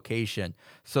same location.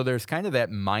 So there's kind of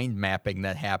that mind mapping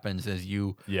that happens as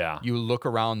you look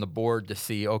around the board to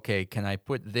see, okay, can I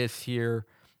put this here?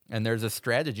 And there's a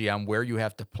strategy on where you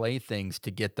have to play things to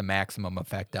get the maximum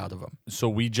effect out of them. So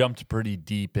we jumped pretty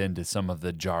deep into some of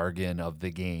the jargon of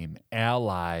the game.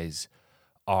 Allies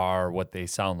are what they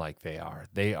sound like they are.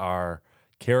 They are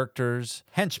characters.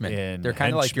 Henchmen. And They're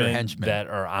kind of like your henchmen that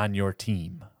are on your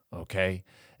team. Okay.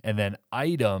 And then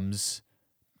items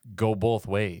go both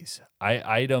ways.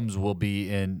 Items will be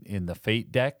in the Fate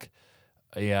deck,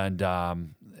 and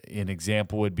an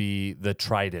example would be the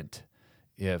Trident.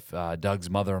 If Doug's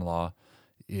mother-in-law,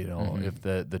 if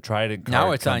the Trident card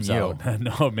now it's comes on you. out.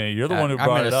 No, man, you're the one who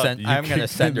brought it up. I'm going to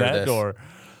send her that this. door.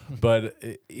 But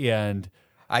and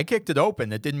I kicked it open.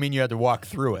 That didn't mean you had to walk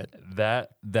through it.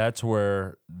 that's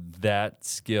where that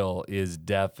skill is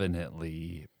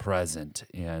definitely present,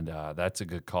 and that's a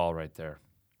good call right there.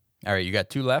 All right, you got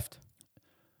 2 left?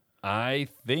 I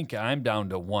think I'm down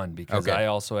to 1 because Okay. I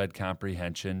also had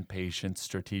comprehension, patience,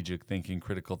 strategic thinking,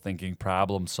 critical thinking,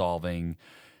 problem solving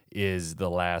is the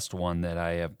last one that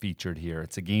I have featured here.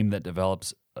 It's a game that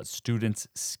develops a student's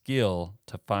skill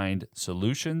to find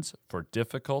solutions for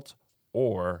difficult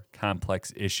or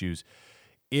complex issues.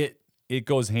 It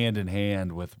goes hand in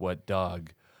hand with what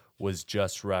Doug was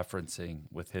just referencing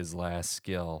with his last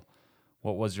skill.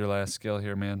 What was your last skill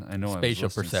here, man? I know Spatial I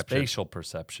was listening. perception. Spatial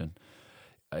perception.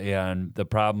 And the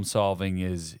problem solving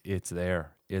it's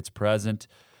there. It's present,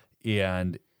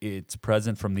 and it's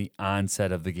present from the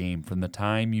onset of the game. From the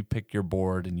time you pick your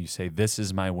board and you say, this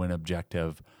is my win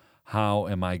objective, how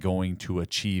am I going to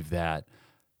achieve that?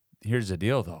 Here's the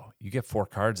deal, though. You get 4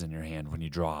 cards in your hand when you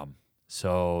draw them.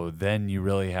 So then you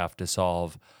really have to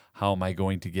solve, How am I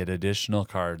going to get additional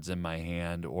cards in my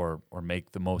hand or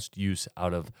make the most use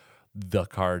out of the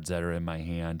cards that are in my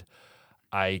hand?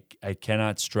 I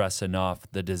cannot stress enough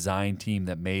the design team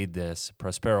that made this.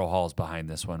 Prospero Hall's behind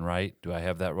this one, right? Do I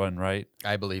have that one right?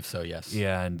 I believe so, yes.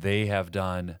 Yeah, and they have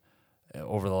done,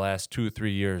 over the last 2 or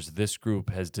 3 years, this group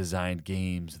has designed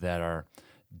games that are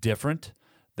different,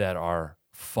 that are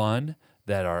fun,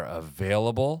 that are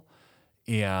available,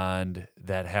 and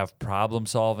that have problem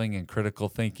solving and critical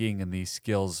thinking, and these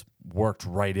skills worked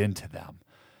right into them.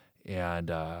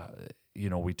 And,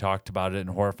 we talked about it in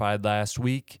Horrified last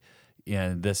week,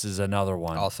 and this is another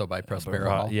one. Also by Prospero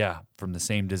Hall. Yeah, from the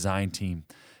same design team.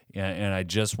 And I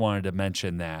just wanted to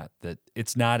mention that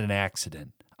it's not an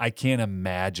accident. I can't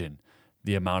imagine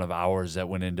the amount of hours that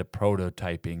went into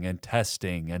prototyping and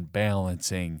testing and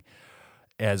balancing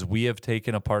as we have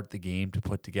taken apart the game to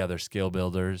put together skill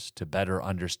builders to better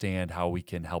understand how we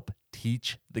can help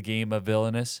teach the game of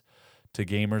Villainous to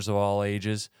gamers of all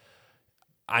ages.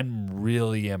 I'm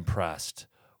really impressed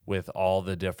with all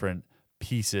the different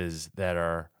pieces that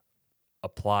are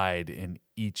applied in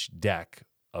each deck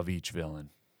of each villain.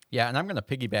 Yeah, and I'm going to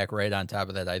piggyback right on top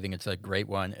of that. I think it's a great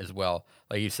one as well.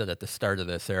 Like you said at the start of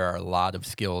this, there are a lot of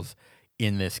skills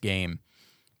in this game.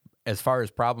 As far as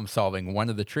problem solving, one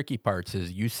of the tricky parts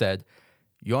is you said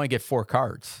you only get 4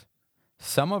 cards.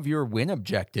 Some of your win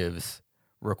objectives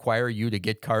require you to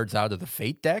get cards out of the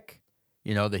Fate deck.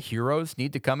 The heroes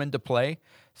need to come into play.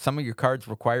 Some of your cards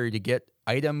require you to get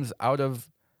items out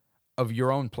of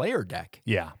your own player deck.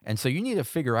 Yeah. And so you need to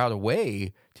figure out a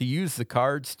way to use the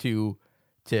cards to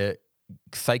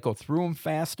cycle through them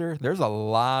faster. There's a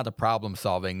lot of problem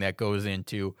solving that goes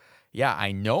into,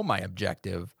 I know my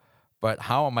objective, but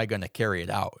how am I going to carry it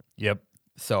out? Yep.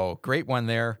 So great one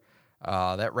there.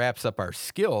 That wraps up our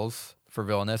skills for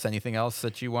Villainous. Anything else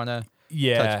that you want to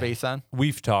touch base on?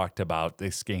 We've talked about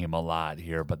this game a lot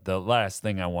here, but the last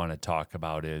thing I want to talk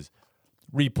about is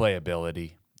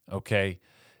replayability, okay?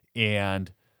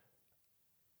 And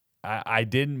I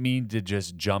didn't mean to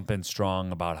just jump in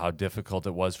strong about how difficult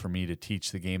it was for me to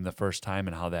teach the game the first time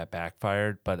and how that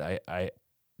backfired, but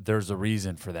there's a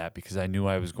reason for that because I knew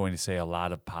I was going to say a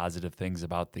lot of positive things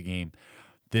about the game.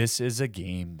 This is a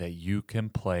game that you can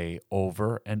play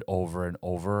over and over and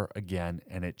over again,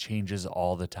 and it changes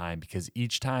all the time because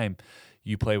each time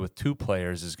you play with 2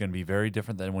 players is going to be very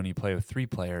different than when you play with 3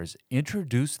 players.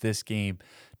 Introduce this game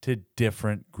to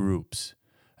different groups.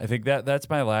 I think that's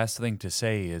my last thing to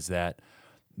say is that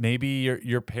maybe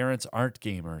your parents aren't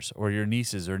gamers, or your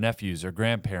nieces or nephews or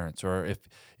grandparents, or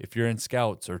if you're in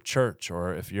scouts or church,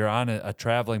 or if you're on a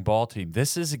traveling ball team.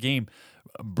 This is a game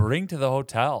bring to the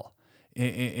hotel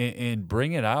and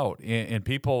bring it out, and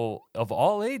people of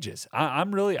all ages.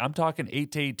 I'm talking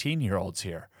 8 to 18-year-olds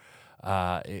here.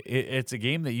 It's a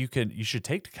game that you should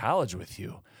take to college with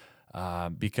you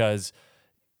because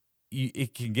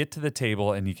it can get to the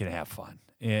table and you can have fun.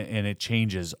 And it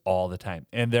changes all the time.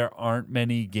 And there aren't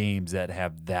many games that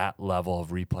have that level of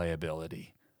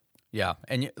replayability. Yeah,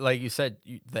 and like you said,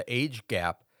 the age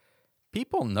gap,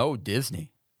 people know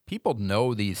Disney. People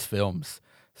know these films.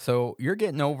 So you're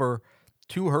getting over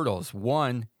 2 hurdles.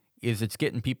 One is it's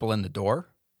getting people in the door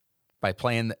by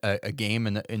playing a game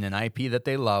in an IP that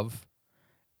they love.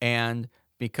 And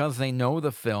because they know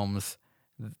the films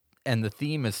and the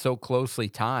theme is so closely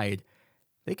tied,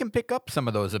 they can pick up some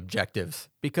of those objectives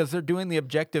because they're doing the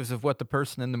objectives of what the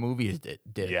person in the movies did.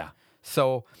 Yeah.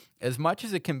 So as much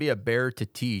as it can be a bear to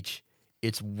teach,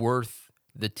 it's worth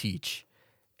the teach.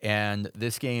 And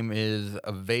this game is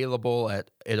available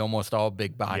at almost all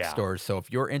big box stores. So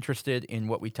if you're interested in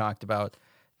what we talked about,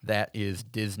 that is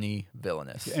Disney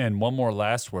Villainous. And one more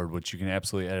last word, which you can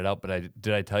absolutely edit out, but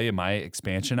did I tell you my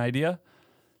expansion idea?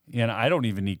 And I don't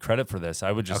even need credit for this.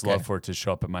 I would just love for it to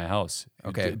show up at my house.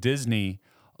 Okay. Disney,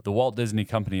 the Walt Disney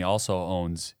Company also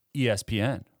owns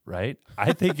ESPN, right?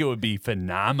 I think it would be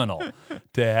phenomenal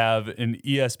to have an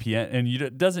ESPN, and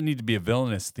it doesn't need to be a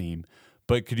Villainous theme,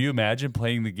 but could you imagine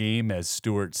playing the game as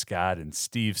Stuart Scott and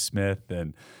Steve Smith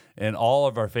and all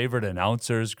of our favorite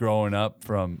announcers growing up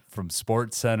from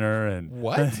Sports Center and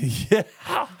what? Yeah.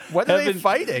 What are they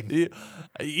fighting?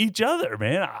 Each other,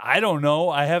 man. I don't know.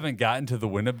 I haven't gotten to the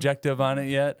win objective on it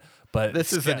yet. But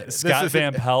Scott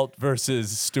Van Pelt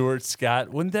versus Stuart Scott,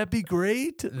 wouldn't that be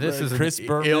great? This is Chris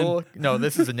Berman.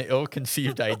 This is an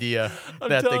ill-conceived idea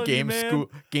that the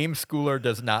game schooler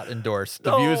does not endorse.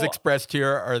 The views expressed here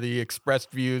are the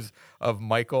expressed views of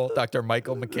Dr.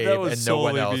 Michael McCabe, and no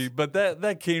one else. Me. But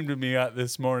that came to me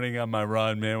this morning on my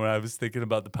run, man, when I was thinking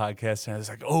about the podcast, and I was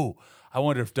like, oh, I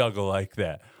wonder if Doug will like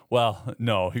that. Well,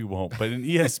 no, he won't. But an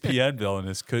ESPN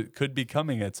villainous could be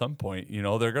coming at some point. You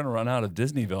know, they're going to run out of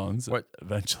Disney villains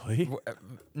eventually.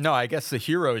 No, I guess the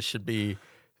heroes should be,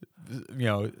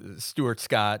 Stuart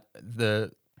Scott.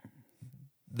 The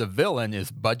villain is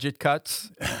budget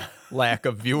cuts, lack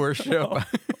of viewership,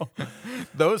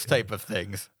 those type of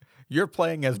things. You're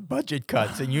playing as budget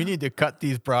cuts, and you need to cut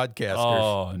these broadcasters.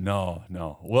 Oh,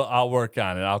 no. Well, I'll work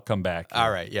on it. I'll come back. All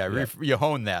right, you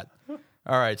hone that.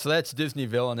 All right, so that's Disney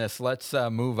Villainous. Let's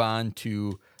move on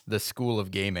to the School of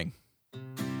Gaming.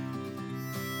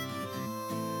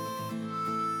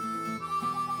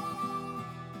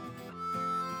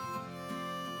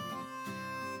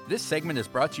 This segment is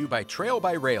brought to you by Trail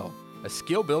by Rail, a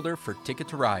skill builder for Ticket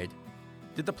to Ride.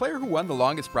 Did the player who won the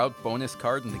longest route bonus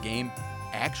card in the game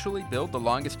actually build the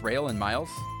longest rail in miles?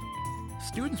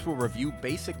 Students will review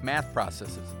basic math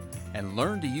processes and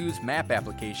learn to use map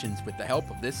applications with the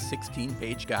help of this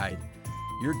 16-page guide.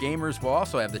 Your gamers will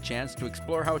also have the chance to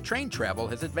explore how train travel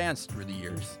has advanced through the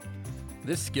years.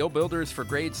 This skill builder is for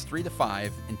grades 3 to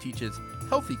 5 and teaches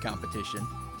healthy competition,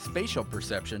 spatial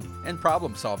perception, and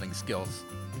problem-solving skills.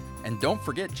 And don't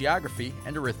forget geography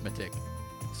and arithmetic.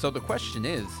 So the question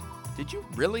is, did you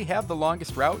really have the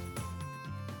longest route?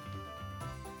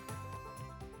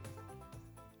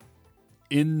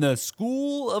 In the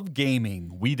School of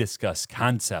Gaming, we discuss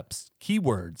concepts,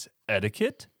 keywords,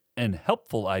 etiquette, and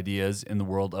helpful ideas in the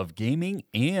world of gaming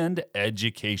and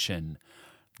education.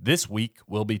 This week,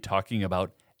 we'll be talking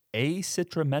about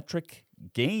asymmetric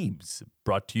games,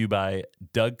 brought to you by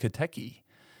Doug Katecki,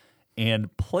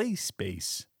 and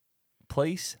place-based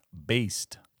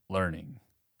learning.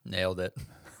 Nailed it.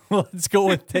 Let's go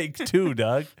with take 2,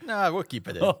 Doug. Nah, we'll keep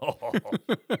it in.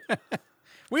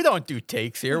 We don't do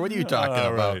takes here. What are you talking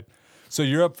about? Right. So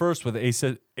you're up first with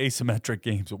asymmetric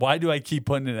games. Why do I keep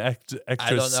putting an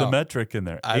extra symmetric in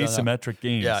there? Asymmetric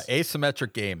games. Yeah,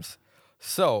 asymmetric games.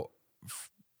 So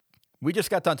we just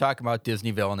got done talking about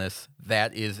Disney Villainous.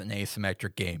 That is an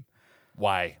asymmetric game.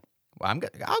 Why? Well,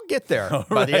 I'll get there,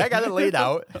 buddy. Right. I got it laid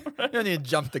out. You don't need to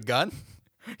jump the gun.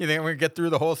 You think I'm going to get through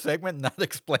the whole segment and not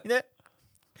explain it?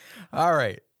 All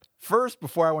right. First,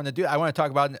 before I want to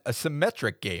talk about a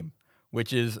symmetric game,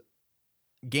 which is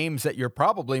games that you're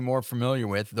probably more familiar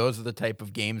with. Those are the type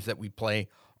of games that we play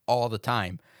all the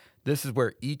time. This is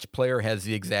where each player has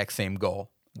the exact same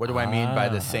goal. What do I mean by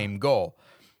the same goal?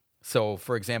 So,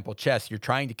 for example, chess, you're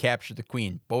trying to capture the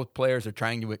queen. Both players are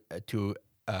trying to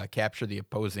capture the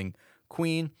opposing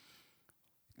queen.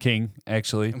 King,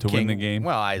 actually, to win the game.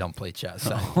 Well, I don't play chess.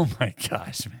 Oh, my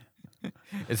gosh, man.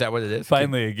 Is that what it is?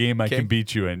 Finally, a game I can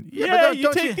beat you in. Yeah,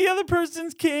 you take the other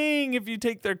person's king. If you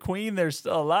take their queen, they're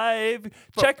still alive.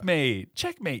 Checkmate.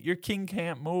 Checkmate. Your king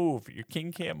can't move. Your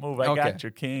king can't move. I got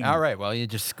your king. All right. Well, you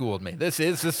just schooled me. This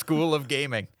is the School of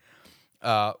Gaming.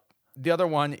 The other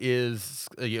one is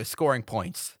scoring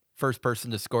points. First person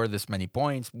to score this many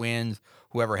points wins.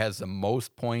 Whoever has the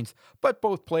most points. But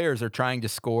both players are trying to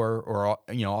score, or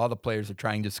all the players are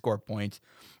trying to score points.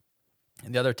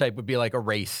 And the other type would be like a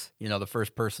race, the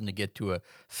first person to get to a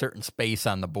certain space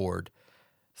on the board.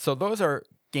 So those are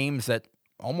games that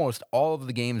almost all of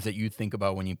the games that you think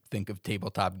about when you think of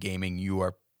tabletop gaming, you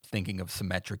are thinking of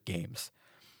symmetric games.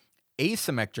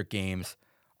 Asymmetric games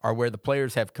are where the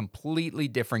players have completely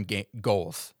different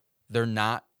goals. They're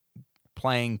not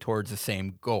playing towards the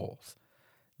same goals.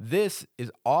 This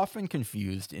is often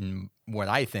confused in what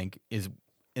I think is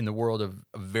in the world of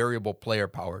variable player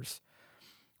powers,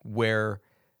 where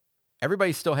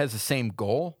everybody still has the same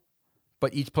goal,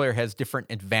 but each player has different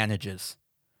advantages.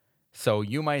 So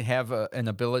you might have an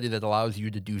ability that allows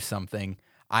you to do something.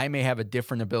 I may have a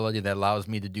different ability that allows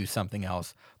me to do something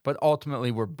else. But ultimately,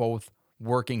 we're both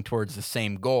working towards the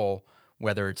same goal,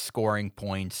 whether it's scoring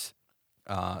points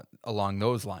along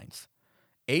those lines.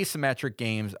 Asymmetric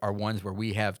games are ones where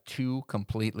we have two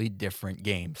completely different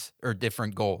games or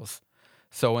different goals.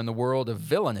 So in the world of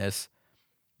Villainous,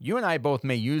 you and I both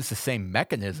may use the same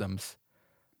mechanisms,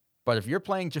 but if you're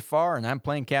playing Jafar and I'm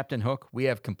playing Captain Hook, we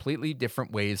have completely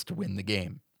different ways to win the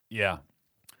game. Yeah.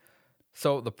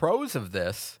 So the pros of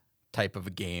this type of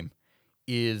a game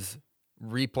is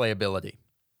replayability.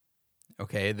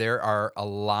 Okay, there are a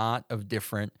lot of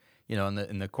different,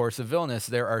 in the course of Villainous,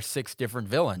 there are 6 different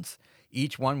villains,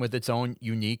 each one with its own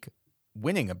unique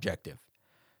winning objective.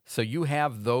 So you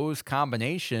have those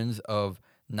combinations of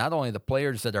not only the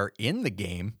players that are in the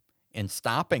game and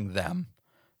stopping them,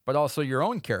 but also your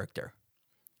own character,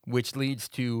 which leads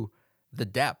to the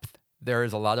depth. There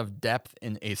is a lot of depth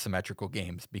in asymmetrical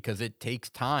games because it takes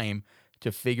time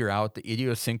to figure out the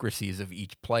idiosyncrasies of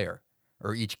each player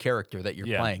or each character that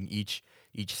you're playing, each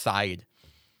side.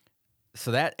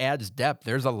 So that adds depth.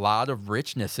 There's a lot of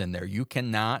richness in there. You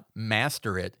cannot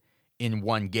master it in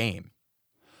one game.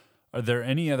 Are there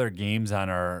any other games on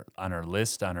our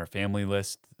list, on our family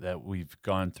list, that we've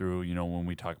gone through, when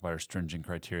we talk about our stringent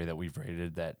criteria that we've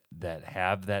rated, that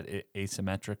have that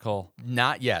asymmetrical?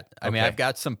 Not yet. I mean, Okay. I've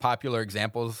got some popular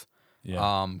examples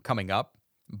coming up,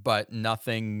 but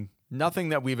nothing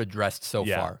that we've addressed so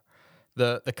Yeah. far.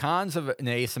 The cons of an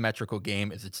asymmetrical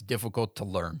game is it's difficult to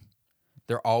learn.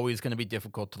 They're always going to be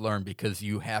difficult to learn because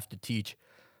you have to teach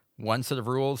one set of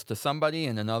rules to somebody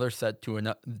and another set to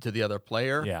the other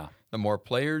player. Yeah. The more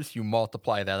players, you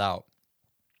multiply that out.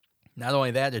 Not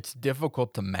only that, it's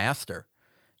difficult to master.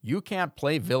 You can't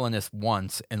play Villainous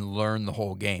once and learn the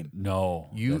whole game. No,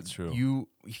 that's true.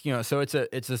 So it's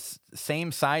a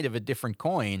same side of a different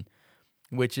coin,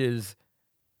 which is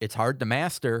it's hard to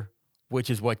master, which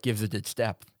is what gives it its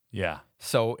depth. Yeah.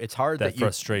 So it's hard That that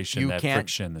frustration, you that can't,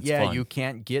 friction that's yeah, fun. you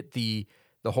can't get the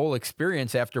whole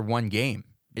experience after one game.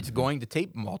 It's going to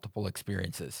take multiple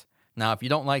experiences. Now, if you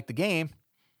don't like the game,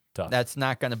 Tough. that's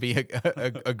not going to be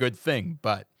a good thing.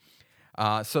 But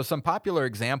so some popular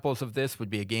examples of this would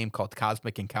be a game called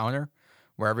Cosmic Encounter,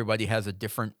 where everybody has a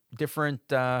different.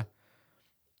 Now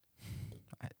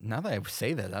that I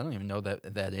say that, I don't even know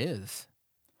that is.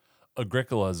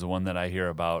 Agricola is the one that I hear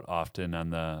about often on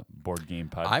the board game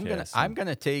podcast. I'm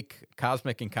gonna take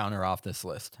Cosmic Encounter off this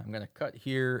list. I'm gonna cut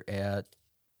here at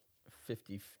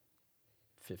 15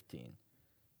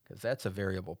 because that's a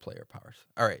variable player powers.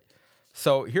 All right.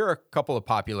 So here are a couple of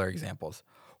popular examples.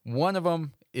 One of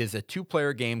them is a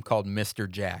 2-player game called Mr.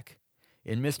 Jack.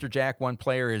 In Mr. Jack, one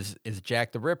player is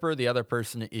Jack the Ripper. The other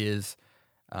person is,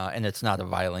 and it's not a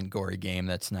violent, gory game.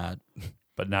 That's not.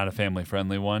 But not a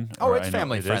family-friendly one? Oh, Or it's I know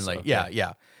family it is? friendly. Okay.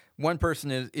 Yeah. One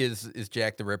person is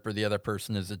Jack the Ripper. The other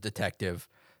person is a detective.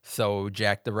 So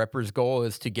Jack the Ripper's goal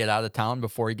is to get out of town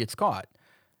before he gets caught.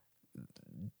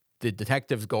 The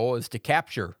detective's goal is to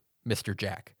capture Mr.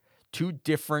 Jack. Two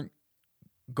different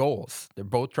goals. They're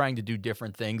both trying to do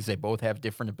different things. They both have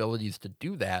different abilities to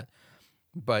do that,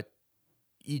 but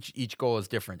each goal is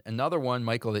different. Another one,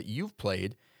 Michael, that you've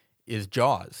played is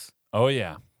Jaws. Oh,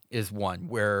 yeah. Is one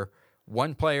where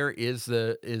one player is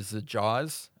the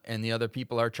Jaws and the other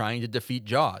people are trying to defeat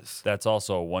Jaws. That's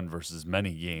also a one versus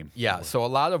many game. Yeah, so a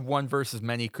lot of one versus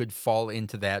many could fall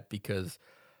into that because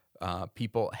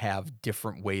people have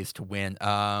different ways to win.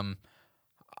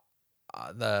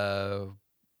 The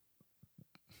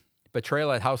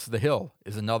Betrayal at House of the Hill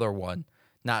is another one.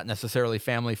 Not necessarily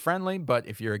family friendly, but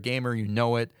if you're a gamer, you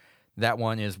know it. That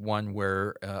one is one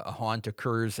where a haunt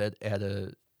occurs at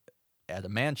a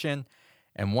mansion,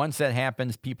 and once that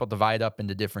happens, people divide up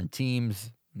into different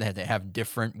teams that have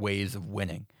different ways of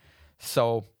winning.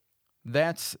 So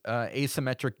that's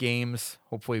asymmetric games.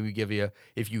 Hopefully we give you,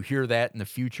 if you hear that in the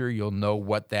future, you'll know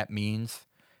what that means.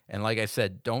 And like I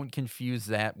said, don't confuse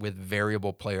that with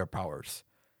variable player powers.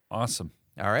 Awesome.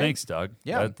 All right. Thanks, Doug.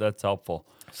 Yeah. That's helpful.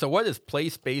 So what is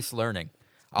place-based learning?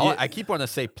 I keep wanting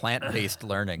to say plant-based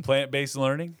learning. Plant-based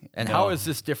learning? And No. how is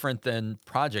this different than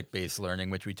project-based learning,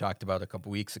 which we talked about a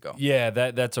couple weeks ago? Yeah,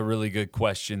 that's a really good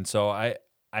question. So I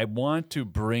want to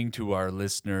bring to our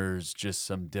listeners just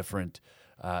some different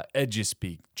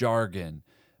edge-speak, jargon,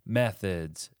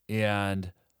 methods,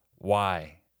 and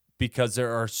why. Because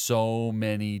there are so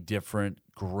many different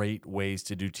great ways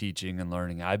to do teaching and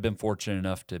learning. I've been fortunate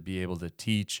enough to be able to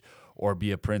teach or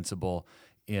be a principal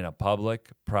in a public,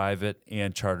 private,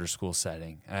 and charter school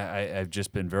setting. I've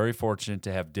just been very fortunate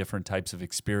to have different types of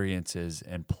experiences,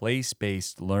 and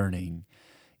place-based learning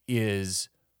is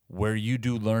where you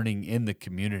do learning in the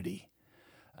community.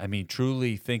 I mean,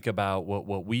 truly think about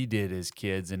what we did as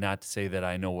kids, and not to say that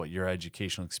I know what your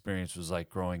educational experience was like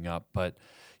growing up, but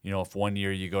if one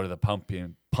year you go to the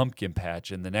pumpkin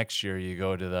patch and the next year you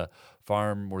go to the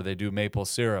farm where they do maple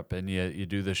syrup and you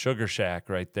do the sugar shack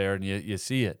right there and you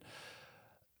see it.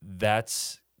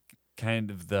 That's kind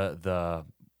of the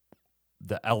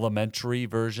elementary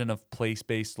version of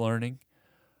place-based learning,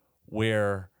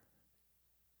 where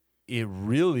it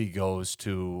really goes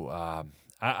to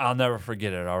I'll never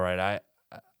forget it. All right,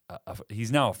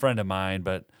 he's now a friend of mine,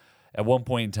 but at one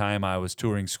point in time I was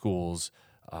touring schools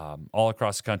all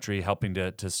across the country, helping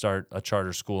to start a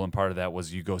charter school, and part of that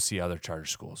was you go see other charter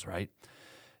schools, right?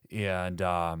 And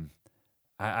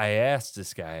I asked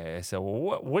this guy, I said,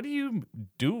 well, what do you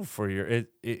do for your,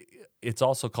 it's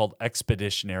also called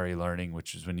expeditionary learning,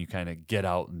 which is when you kind of get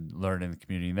out and learn in the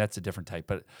community, and that's a different type.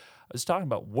 But I was talking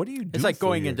about, what do you do? It's like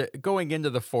going into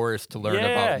the forest to learn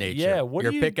about nature. Yeah,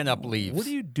 You're picking up leaves. What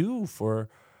do you do for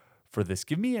this?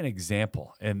 Give me an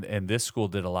example. And this school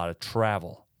did a lot of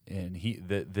travel. and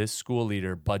this school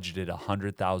leader budgeted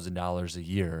 $100,000 a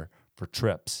year for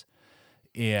trips.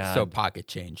 And So pocket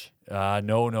change.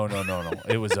 no.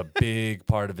 It was a big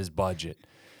part of his budget.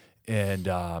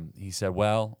 And he said,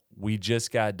 well, we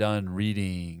just got done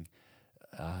reading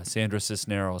Sandra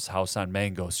Cisneros' House on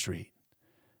Mango Street.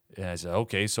 And I said,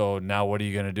 okay, so now what are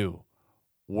you going to do?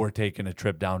 We're taking a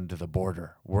trip down to the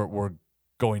border. We're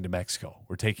going to Mexico.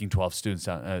 We're taking 12 students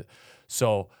down.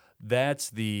 So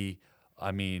that's in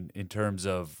terms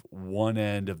of one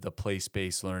end of the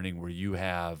place-based learning where you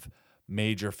have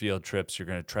major field trips, you're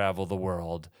going to travel the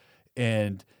world.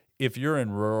 And if you're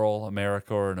in rural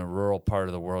America or in a rural part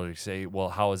of the world, you say, well,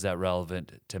 how is that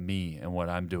relevant to me and what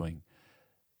I'm doing?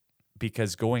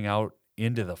 Because going out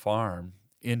into the farm,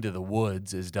 into the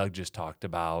woods, as Doug just talked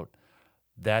about,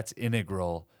 that's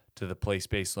integral to the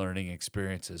place-based learning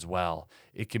experience as well.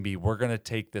 It can be, we're going to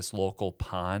take this local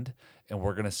pond and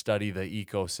we're going to study the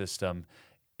ecosystem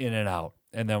in and out.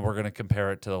 And then we're going to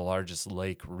compare it to the largest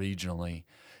lake regionally.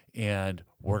 And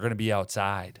we're going to be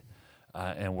outside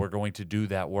and we're going to do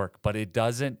that work. But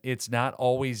it's not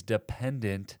always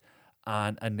dependent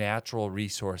on a natural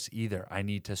resource either. I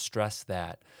need to stress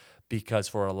that. Because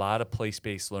for a lot of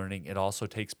place-based learning, it also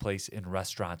takes place in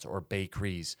restaurants or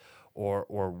bakeries or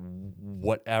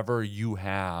whatever you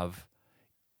have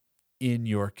in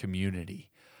your community.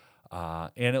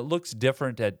 And it looks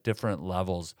different at different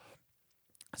levels.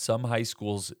 Some high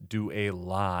schools do a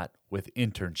lot with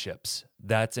internships.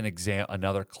 That's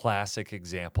another classic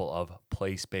example of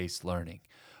place-based learning,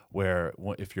 where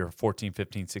if you're 14,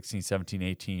 15, 16, 17,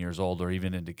 18 years old, or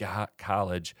even into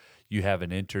college, you have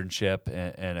an internship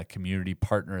and a community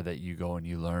partner that you go and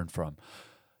you learn from.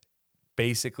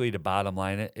 Basically, to bottom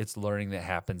line it, it's learning that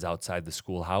happens outside the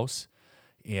schoolhouse,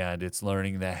 and it's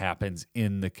learning that happens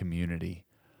in the community.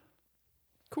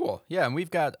 Cool. Yeah, and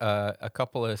we've got a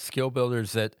couple of skill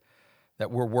builders that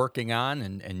we're working on,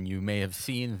 and you may have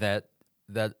seen that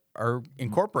are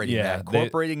incorporating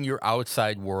incorporating your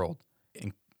outside world.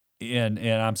 And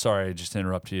I'm sorry, I just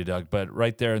interrupted you, Doug, but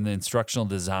right there in the instructional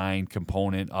design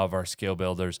component of our skill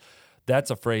builders, that's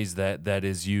a phrase that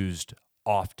is used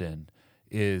often,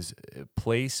 is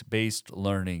place-based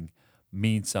learning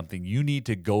means something. You need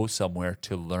to go somewhere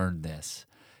to learn this.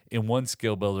 In one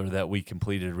skill builder that we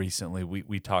completed recently,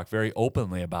 we talked very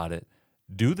openly about it.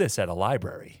 Do this at a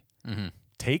library. Mm-hmm.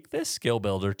 Take this skill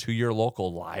builder to your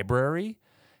local library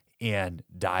and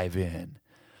dive in.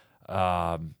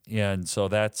 And so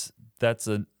that's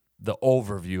the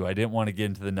overview. I didn't want to get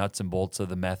into the nuts and bolts of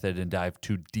the method and dive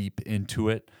too deep into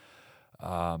it.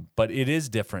 But it is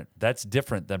different. That's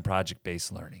different than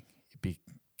project-based learning,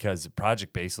 because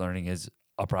project-based learning is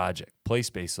a project.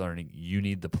 Place-based learning, you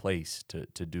need the place to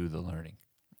do the learning.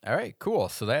 All right, cool.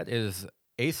 So that is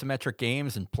asymmetric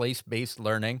games and place-based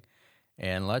learning.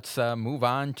 And let's move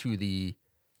on to the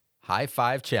High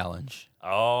Five Challenge.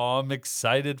 Oh, I'm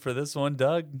excited for this one,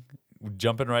 Doug.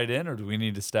 Jumping right in, or do we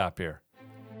need to stop here?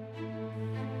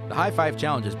 The High Five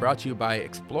Challenge is brought to you by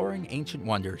Exploring Ancient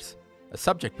Wonders, a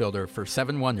subject builder for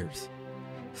 7 wonders.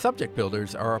 Subject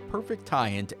builders are a perfect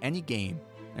tie-in to any game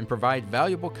and provide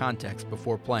valuable context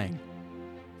before playing.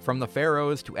 From the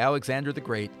pharaohs to Alexander the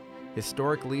Great,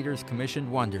 historic leaders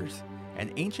commissioned wonders,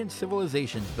 and ancient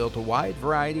civilizations built a wide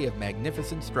variety of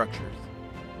magnificent structures.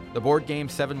 The board game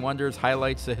 7 Wonders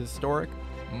highlights the historic,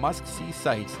 must-see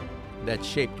sites that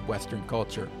shaped Western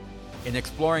culture. In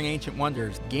Exploring Ancient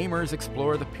Wonders, gamers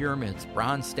explore the pyramids,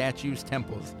 bronze statues,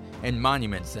 temples, and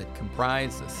monuments that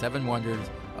comprise the 7 wonders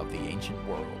of the ancient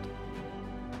world.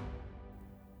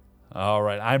 All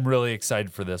right, I'm really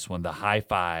excited for this one, the High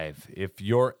Five. If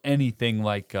you're anything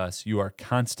like us, you are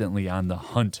constantly on the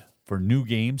hunt for new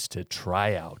games to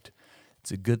try out.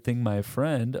 It's a good thing my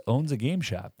friend owns a game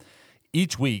shop.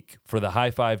 Each week for the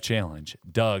High Five Challenge,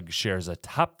 Doug shares a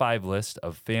top 5 list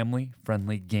of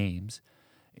family-friendly games,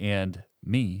 and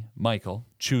me, Michael,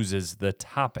 chooses the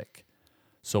topic.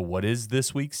 So what is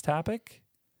this week's topic?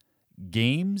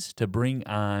 Games to bring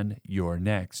on your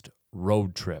next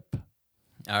road trip.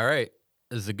 All right,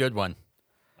 this is a good one.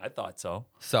 I thought so.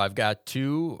 So I've got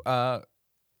 2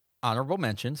 honorable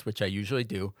mentions, which I usually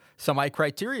do. So my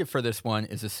criteria for this one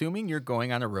is assuming you're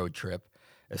going on a road trip,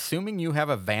 assuming you have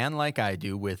a van like I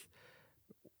do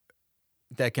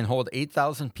that can hold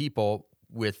 8,000 people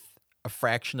with a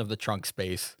fraction of the trunk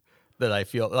space that I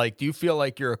feel like. Do you feel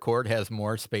like your Accord has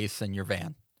more space than your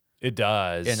van? It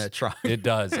does. In a trunk. It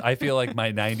does. I feel like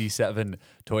my 97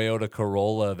 Toyota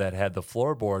Corolla that had the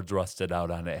floorboards rusted out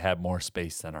on it had more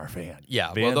space than our van.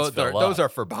 Yeah, Vans those are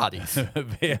for bodies.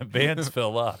 Vans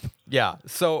fill up. Yeah.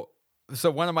 So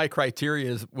one of my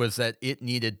criteria was that it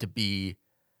needed to be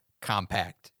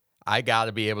compact. I got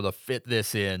to be able to fit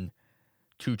this in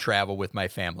to travel with my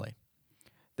family.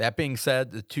 That being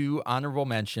said, the two honorable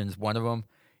mentions, one of them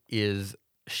is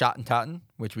Schottentotten,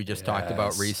 which we just talked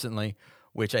about Yes. recently,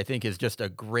 which I think is just a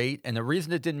great, and the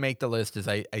reason it didn't make the list is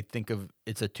I think of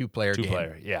it's a two-player game.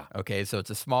 Two-player, yeah. Okay, so it's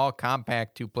a small,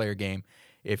 compact two-player game.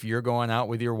 If you're going out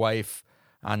with your wife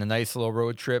on a nice little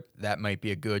road trip, that might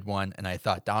be a good one. And I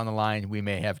thought down the line we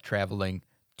may have traveling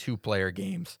two-player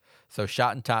games. So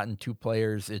Schottentotten, 2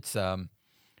 players. It's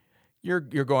you're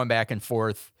going back and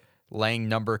forth, laying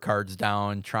number cards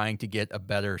down, trying to get a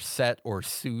better set or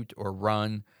suit or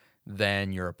run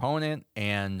than your opponent,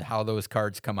 and how those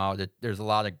cards come out. There's a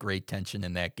lot of great tension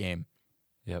in that game.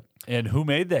 Yep. And who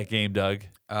made that game, Doug?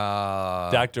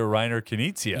 Dr. Reiner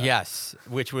Knizia. Yes,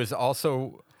 which was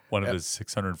also One of his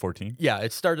 614. Yeah,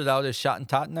 it started out as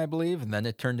Schottentotten, I believe, and then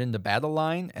it turned into Battle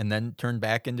Line, and then turned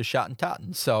back into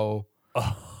Schottentotten. So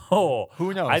Oh,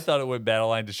 who knows? I thought it went Battle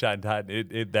Line to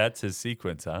Schottentotten. That's his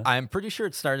sequence, huh? I'm pretty sure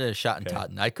it started as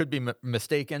Schottentotten. I could be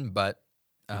mistaken, but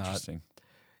Interesting.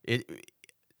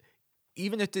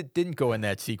 Even if it didn't go in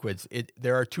that sequence,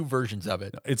 there are 2 versions of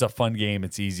it. It's a fun game.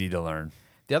 It's easy to learn.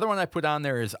 The other one I put on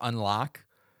there is Unlock.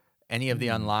 Any of the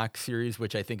Unlock series,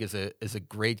 which I think is a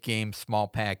great game, small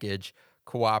package,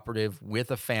 cooperative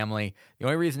with a family. The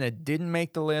only reason it didn't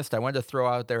make the list, I wanted to throw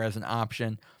out there as an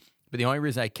option, but the only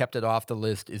reason I kept it off the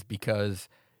list is because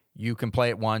you can play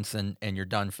it once and you're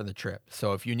done for the trip.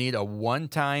 So if you need a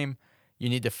one-time, you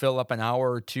need to fill up an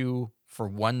hour or 2 for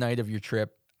one night of your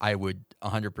trip, I would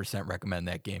 100% recommend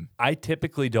that game. I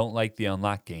typically don't like the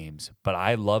Unlock games, but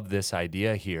I love this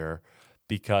idea here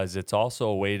because it's also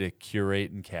a way to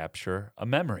curate and capture a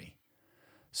memory.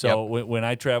 So when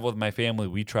I travel with my family,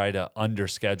 we try to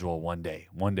underschedule one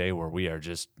day where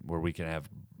we can have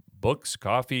books,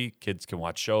 coffee, kids can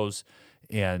watch shows,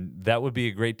 and that would be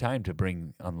a great time to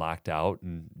bring Unlocked out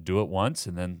and do it once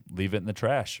and then leave it in the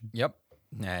trash. Yep.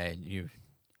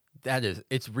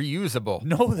 It's reusable.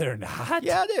 No, they're not.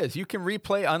 Yeah, it is. You can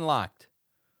replay Unlocked.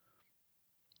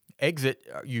 Exit,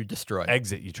 you destroy.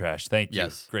 Exit, you trash. Thank you.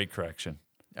 Yes. Great correction.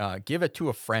 Give it to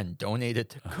a friend. Donate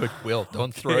it to Goodwill.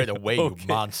 Don't throw it away, you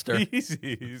monster.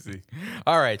 Easy.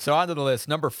 All right, so on to the list.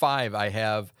 Number 5, I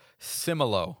have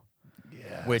Similo,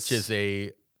 Yes. which is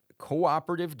a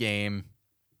cooperative game,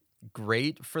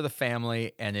 great for the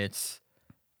family, and it's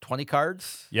 20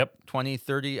 cards. Yep. 20,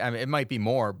 30. I mean, it might be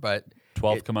more, but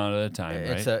 12 come out at a time,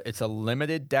 right? it's a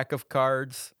limited deck of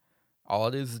cards. All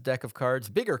it is a deck of cards,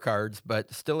 bigger cards,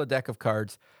 but still a deck of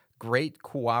cards. Great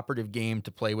cooperative game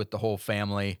to play with the whole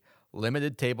family.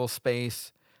 Limited table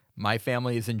space. My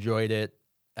family has enjoyed it.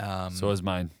 So is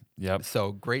mine. Yep.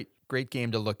 So great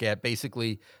game to look at.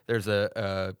 Basically, there's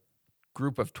a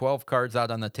group of 12 cards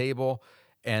out on the table,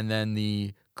 and then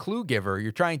the clue giver,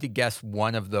 you're trying to guess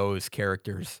one of those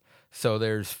characters. So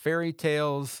there's fairy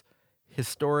tales,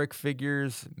 historic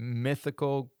figures,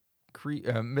 mythical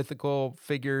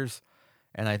figures,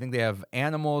 and I think they have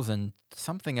animals and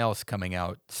something else coming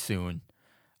out soon.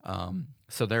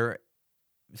 So they're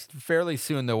fairly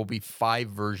soon there will be 5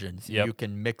 versions. Yep. You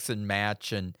can mix and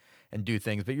match and do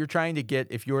things, but you're trying to get,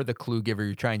 if you're the clue giver,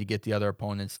 you're trying to get the other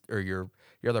opponents or your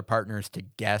other partners to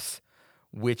guess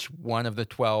which one of the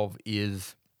 12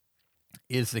 is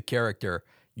the character.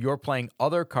 You're playing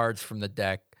other cards from the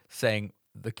deck saying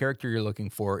the character you're looking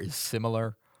for is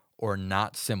similar or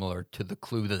not similar to the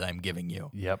clue that I'm giving you.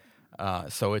 Yep.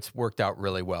 So it's worked out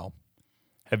really well.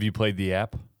 Have you played the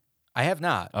app? I have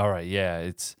not. All right. Yeah.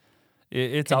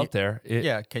 It's out there.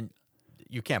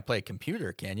 You can't play a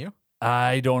computer, can you?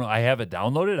 I don't know. I have it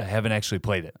downloaded. I haven't actually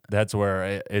played it. That's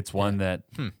where it's one that.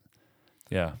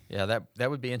 Yeah. Yeah,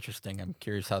 that would be interesting. I'm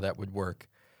curious how that would work.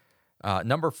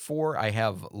 Number 4, I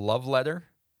have Love Letter,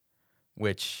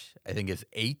 which I think is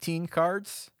 18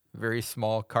 cards. Very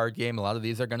small card game. A lot of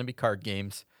these are going to be card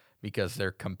games because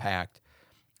they're compact.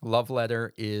 Love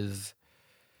Letter is,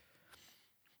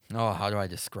 how do I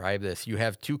describe this? You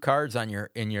have 2 cards on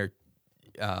in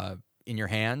your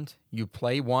hand. You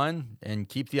play one and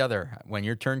keep the other. When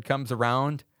your turn comes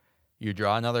around, you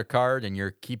draw another card and you're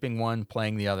keeping one,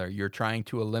 playing the other. You're trying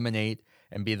to eliminate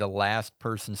and be the last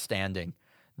person standing.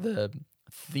 The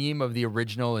theme of the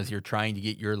original is you're trying to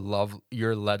get your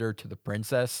letter to the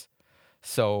princess.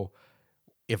 So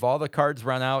if all the cards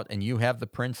run out and you have the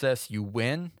princess, you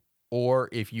win. Or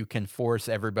if you can force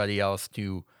everybody else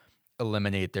to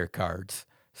eliminate their cards.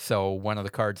 So one of the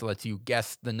cards lets you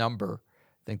guess the number.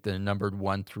 I think they're numbered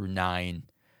 1 through 9.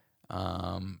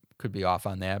 Could be off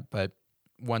on that, but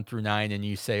 1 through 9, and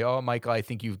you say, "Oh, Michael, I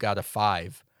think you've got a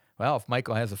 5." Well, if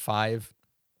Michael has a 5,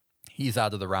 he's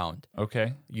out of the round.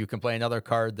 Okay. You can play another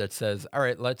card that says, "All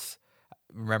right,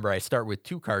 remember, I start with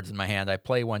 2 cards in my hand. I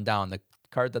play one down. The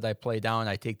card that I play down,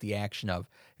 I take the action of.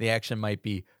 The action might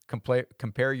be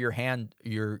compare your hand,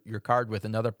 your card with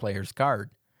another player's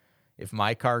card. If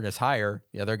my card is higher,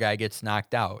 the other guy gets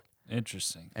knocked out.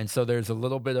 Interesting. And so there's a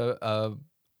little bit of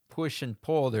push and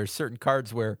pull. There's certain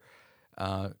cards where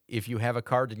if you have a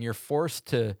card and you're forced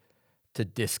to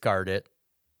discard it,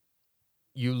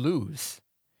 you lose.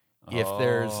 If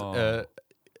there's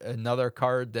another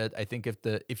card that I think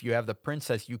if you have the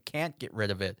princess, you can't get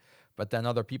rid of it, but then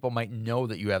other people might know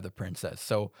that you have the princess.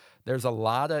 So there's a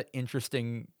lot of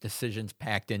interesting decisions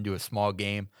packed into a small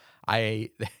game.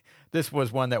 This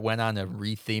was one that went on a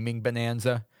retheming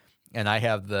bonanza, and I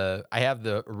have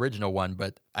the original one,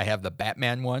 but I have the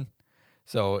Batman one.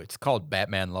 So it's called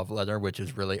Batman Love Letter, which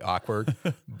is really awkward,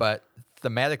 but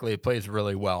thematically it plays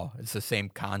really well. It's the same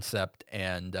concept,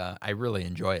 and I really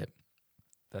enjoy it.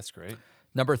 That's great.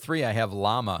 Number 3, I have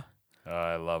Llama,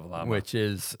 I love Llama. which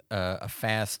is a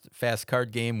fast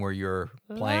card game where you're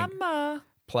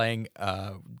playing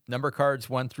number cards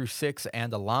 1 through 6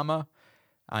 and a llama.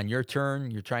 On your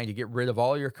turn, you're trying to get rid of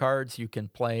all your cards. You can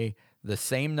play the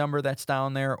same number that's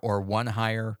down there or one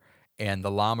higher, and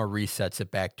the llama resets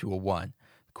it back to a 1.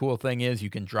 The cool thing is you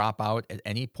can drop out at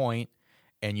any point,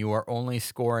 and you are only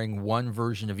scoring one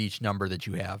version of each number that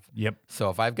you have. Yep. So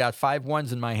if I've got 5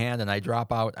 ones in my hand and I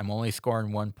drop out, I'm only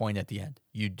scoring 1 point at the end.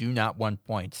 You do not want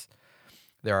points.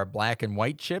 There are black and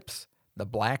white chips. The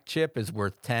black chip is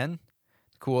worth 10.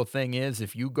 The cool thing is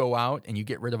if you go out and you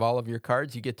get rid of all of your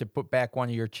cards, you get to put back one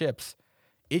of your chips.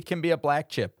 It can be a black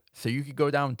chip. So you could go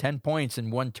down 10 points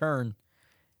in one turn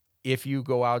if you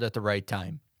go out at the right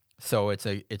time. So it's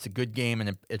a good game,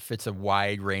 and it fits a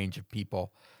wide range of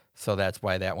people. So that's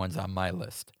why that one's on my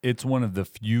list. It's one of the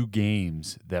few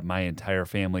games that my entire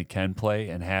family can play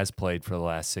and has played for the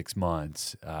last 6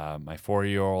 months. My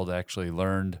 4-year-old actually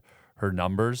learned her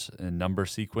numbers and number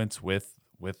sequence with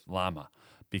Llama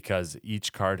because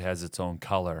each card has its own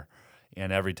color.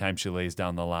 And every time she lays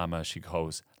down the llama, she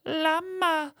goes,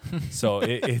 Llama. So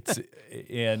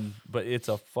but it's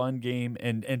a fun game.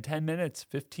 And 10 minutes,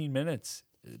 15 minutes,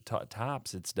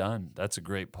 tops, it's done. That's a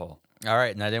great pull. All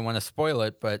right, and I didn't want to spoil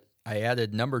it, but I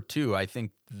added number 2. I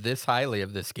think this highly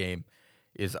of this game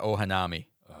is Ohanami.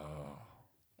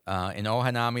 In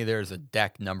Ohanami, there's a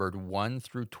deck numbered 1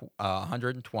 through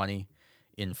 120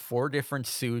 in 4 different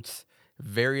suits,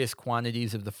 various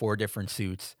quantities of the 4 different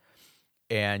suits,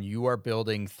 and you are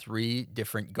building 3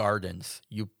 different gardens.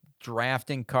 You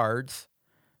drafting cards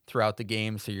throughout the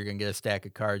game, so you're going to get a stack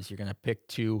of cards. You're going to pick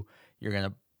 2. You're going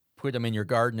to put them in your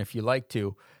garden if you like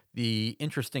to. The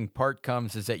interesting part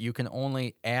comes is that you can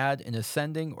only add in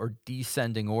ascending or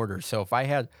descending order. So if I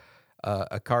had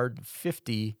a card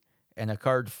 50 and a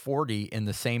card 40 in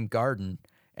the same garden,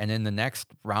 and in the next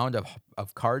round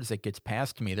of cards that gets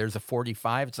passed to me, there's a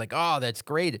 45, it's like, oh, that's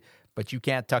great, but you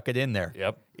can't tuck it in there.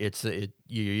 Yep.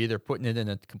 You're either putting it in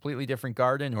a completely different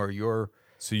garden or you're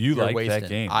like wasting. that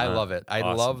game. I huh? love it. I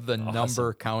Awesome. love the Awesome.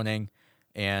 number counting,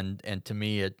 and to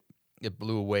me it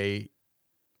blew away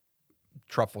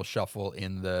Truffle Shuffle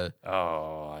in the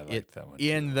I like that one.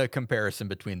 in the comparison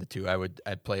between the two.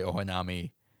 I'd play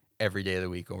Ohanami every day of the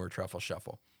week over Truffle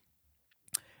Shuffle.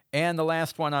 And the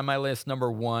last one on my list,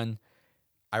 number 1,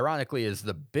 ironically, is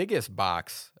the biggest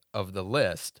box of the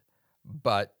list,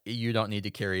 but you don't need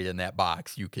to carry it in that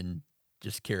box. You can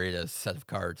just carry it as a set of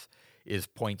cards, is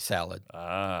Point Salad.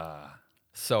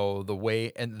 So the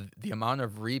way and the amount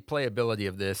of replayability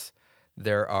of this,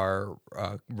 there are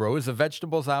rows of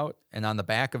vegetables out, and on the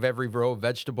back of every row of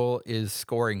vegetable is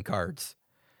scoring cards.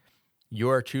 You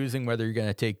are choosing whether you're going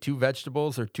to take 2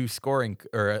 vegetables or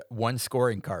 1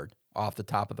 scoring card off the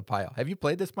top of the pile. Have you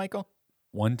played this, Michael?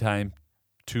 One time,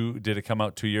 did it come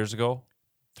out 2 years ago?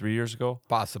 3 years ago?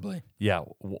 Possibly. Yeah,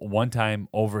 one time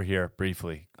over here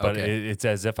briefly, but Okay. it's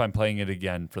as if I'm playing it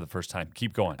again for the first time.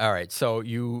 Keep going. All right, so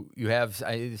you have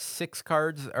 6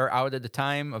 cards are out at a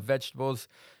time of vegetables.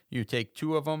 You take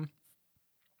 2 of them,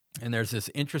 and there's this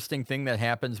interesting thing that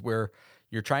happens where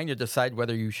you're trying to decide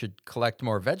whether you should collect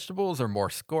more vegetables or more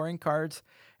scoring cards.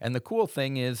 And the cool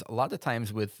thing is, a lot of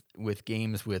times with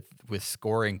games with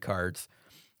scoring cards,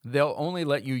 they'll only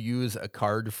let you use a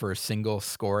card for a single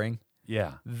scoring.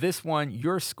 Yeah. This one,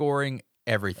 you're scoring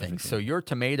everything. So your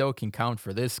tomato can count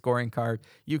for this scoring card.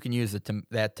 You can use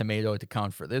that tomato to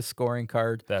count for this scoring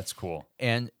card. That's cool.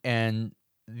 And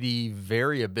the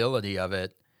variability of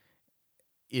it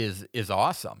is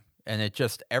awesome. And it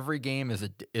just, every game is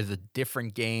a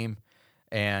different game,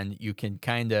 and you can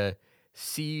kind of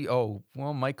see, oh,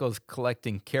 well, Michael's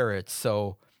collecting carrots.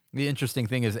 So the interesting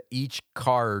thing is each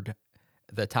card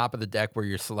the top of the deck where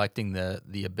you're selecting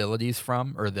the abilities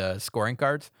from or the scoring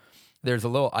cards, there's a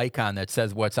little icon that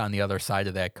says what's on the other side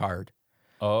of that card.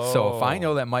 Oh. So if I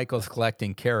know that Michael's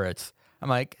collecting carrots, I'm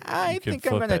like, I can think I'm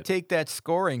flip going to it. take that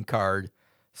scoring card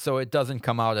so it doesn't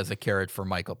come out as a carrot for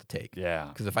Michael to take. Yeah.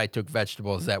 Because if I took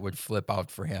vegetables, that would flip out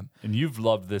for him. And you've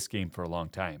loved this game for a long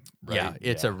time, right? Yeah,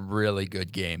 it's a really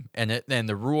good game. And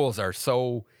the rules are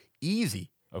so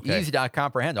easy. Okay. Easy to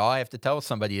comprehend. All I have to tell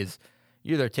somebody is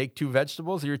you either take 2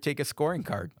 vegetables or you take a scoring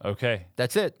card. Okay.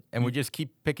 That's it. And we just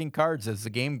keep picking cards as the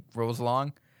game rolls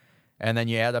along. And then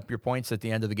you add up your points at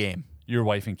the end of the game. Your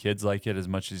wife and kids like it as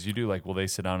much as you do? Like, will they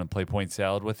sit down and play point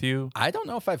salad with you? I don't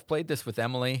know if I've played this with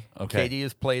Emily. Okay. Katie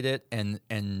has played it,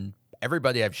 and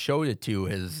everybody I've showed it to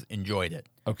has enjoyed it.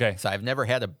 Okay. So I've never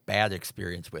had a bad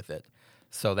experience with it.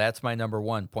 So that's my number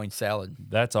 1, point salad.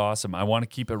 That's awesome. I want to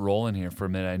keep it rolling here for a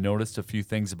minute. I noticed a few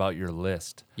things about your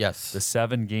list. Yes. The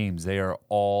 7 games, they are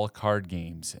all card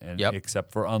games, and Yep.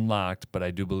 except for Unlocked, but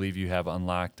I do believe you have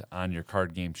Unlocked on your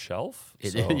card game shelf.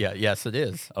 Yes, it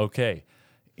is. Okay.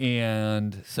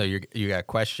 And So you got a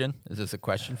question? Is this a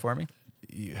question for me?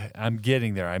 I'm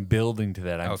getting there. I'm building to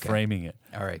that. I'm Okay. framing it.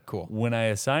 All right, cool. When I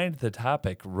assigned the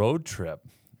topic road trip,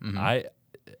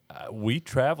 we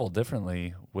travel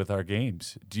differently with our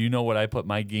games. Do you know what I put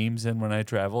my games in when I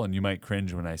travel? And you might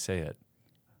cringe when I say it.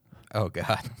 Oh,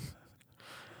 God.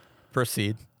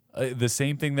 Proceed. The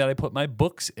same thing that I put my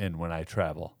books in when I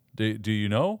travel. Do you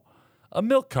know? A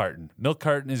milk carton. Milk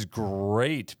carton is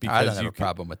great because I don't have you a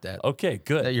problem with that. Okay,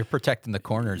 good. You're protecting the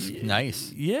corners.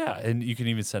 Nice. Yeah, and you can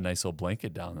even set a nice little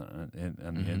blanket down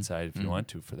on the inside if you want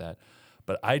to for that.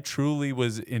 But I truly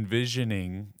was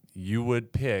envisioning you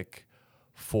would pick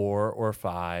 4 or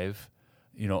 5,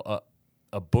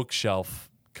 a bookshelf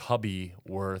cubby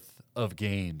worth of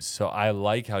games. So I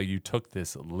like how you took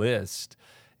this list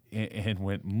and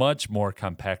went much more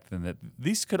compact than that.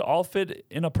 These could all fit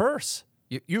in a purse.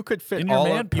 You could fit In your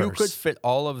man you purse. could fit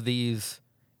all of these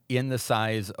in the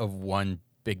size of one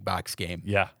big box game.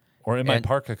 Yeah. Or in my And-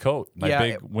 parka coat, my Yeah,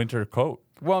 big winter coat.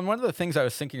 Well, and one of the things I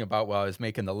was thinking about while I was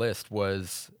making the list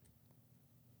was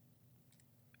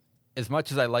as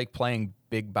much as I like playing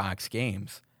big box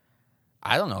games,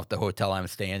 I don't know if the hotel I'm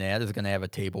staying at is going to have a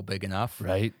table big enough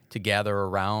Right. to gather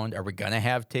around. Are we going to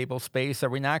have table space? Are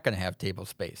we not going to have table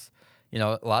space?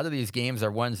 A lot of these games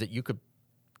are ones that you could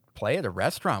play at a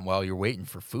restaurant while you're waiting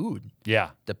for food,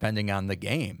 Yeah. depending on the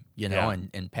game, Yeah.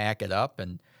 and pack it up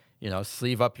and,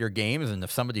 sleeve up your games. And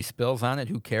if somebody spills on it,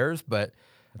 who cares? But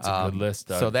That's a good list,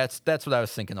 Doug. So that's what I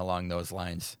was thinking along those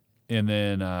lines. And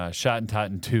then Shot and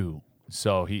Totten 2.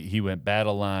 So he went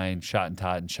Battle Line, Shot and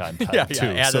Totten 2.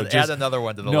 Add, So add another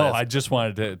one to the no, list. I just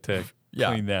wanted to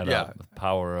Yeah, clean that yeah. up. The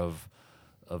power of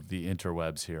the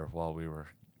interwebs here while we were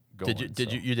going.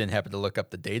 Did you didn't happen to look up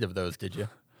the date of those, did you?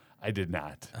 I did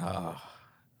not. All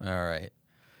right.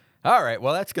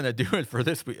 Well, that's going to do it for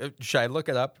this week. Should I look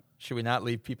it up? Should we not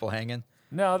leave people hanging?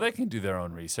 No, they can do their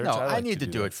own research. No, like I need to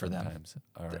do that it for them. sometimes.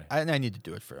 All right. I need to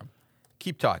do it for them.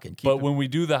 Keep talking. But when we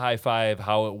do the high five,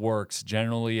 how it works,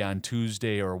 generally on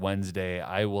Tuesday or Wednesday,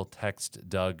 I will text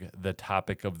Doug the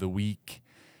topic of the week,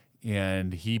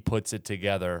 and he puts it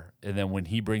together. And then when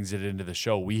he brings it into the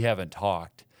show, we haven't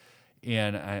talked.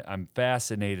 And I'm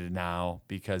fascinated now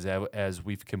because as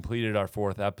we've completed our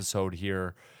 4th episode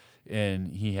here,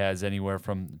 and he has anywhere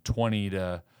from 20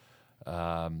 to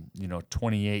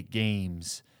 28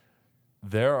 games,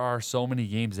 there are so many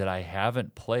games that I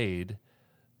haven't played,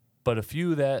 but a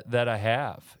few that I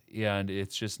have. And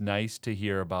it's just nice to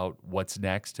hear about what's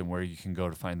next and where you can go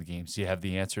to find the games. Do you have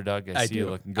the answer, Doug? I see do. you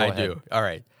looking. Go I ahead. do. All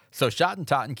right. So Shot and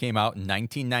Totten came out in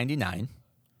 1999.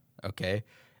 Okay.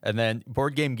 And then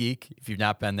Board Game Geek, if you've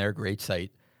not been there, great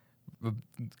site.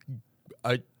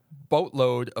 A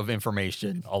boatload of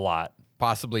information, A lot.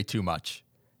 possibly too much.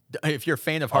 If you're a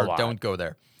fan of A Heart, lot. don't go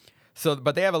there. So,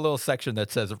 but they have a little section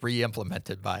that says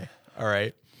re-implemented by. All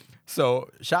right. So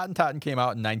Shot and Totten came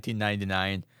out in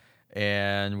 1999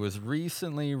 and was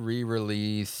recently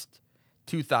re-released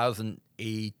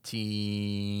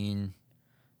 2018.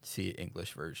 Let's see,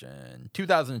 English version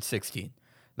 2016.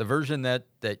 The version that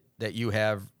you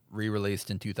have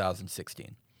re-released in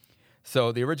 2016.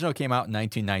 So the original came out in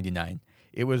 1999.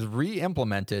 It was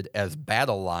re-implemented as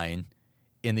Battle Line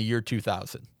in the year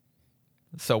 2000.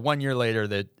 So 1 year later,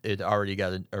 that it already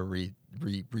got a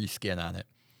reskin on it.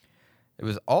 It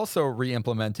was also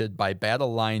re-implemented by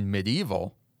Battle Line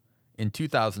Medieval in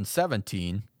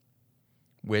 2017,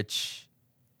 which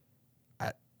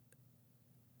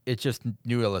it's just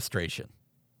new illustration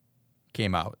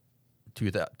came out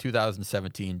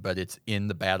 2017, but it's in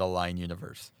the Battle Line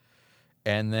universe.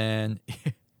 And then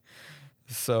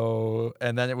So,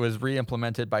 and then it was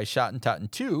re-implemented by Schotten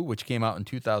 2, which came out in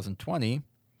 2020.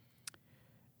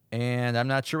 And I'm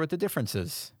not sure what the difference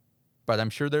is, but I'm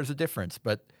sure there's a difference.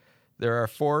 But there are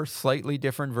 4 slightly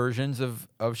different versions of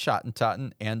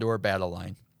Schotten and or Battle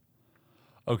Line.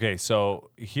 Okay, so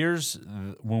here's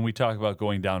when we talk about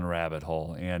going down a rabbit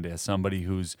hole, and as somebody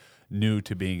who's new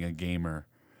to being a gamer,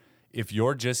 if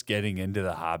you're just getting into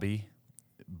the hobby,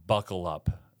 buckle up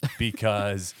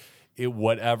because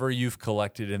whatever you've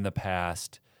collected in the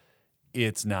past,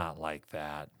 it's not like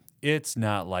that. It's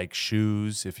not like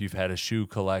shoes, if you've had a shoe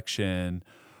collection,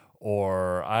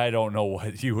 or I don't know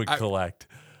what you would collect.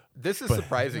 This is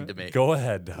surprising to me. Go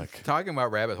ahead, Doug. Talking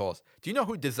about rabbit holes. Do you know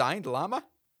who designed Llama?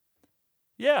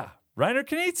 Yeah, Reiner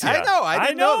Knizia. I know. I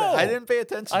didn't know that. I didn't pay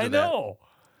attention to that. I know.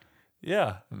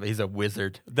 Yeah. He's a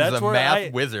wizard. That's He's a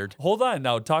math wizard. Hold on.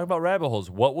 Now, talk about rabbit holes.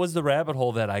 What was the rabbit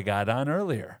hole that I got on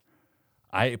earlier?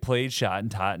 I played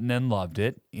Schotten and loved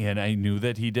it, and I knew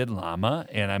that he did Llama,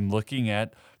 and I'm looking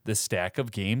at the stack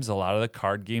of games. A lot of the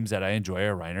card games that I enjoy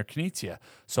are Reiner Knizia.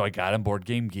 So I got on Board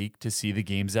Game Geek to see the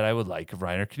games that I would like of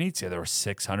Reiner Knizia. There were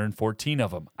 614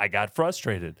 of them. I got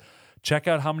frustrated. Check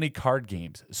out how many card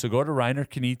games. So go to Reiner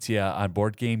Knizia on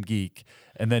Board Game Geek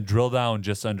and then drill down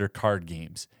just under card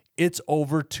games. It's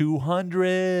over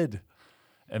 200.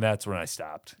 And that's when I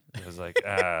stopped. I was like,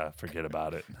 forget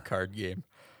about it. Card game.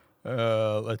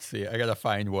 Let's see. I got to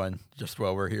find one just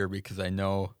while we're here because I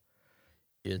know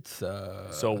it's...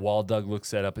 So while Doug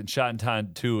looks that up, in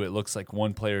Schotten 2, it looks like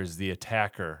one player is the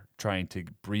attacker trying to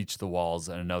breach the walls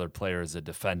and another player is a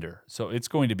defender. So it's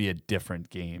going to be a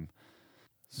different game.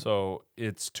 So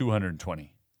it's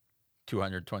 220.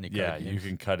 220 card Yeah, games. you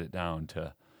can cut it down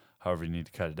to however you need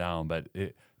to cut it down, but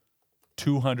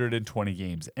 220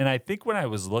 games. And I think when I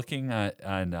was looking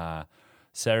on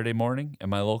Saturday morning at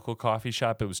my local coffee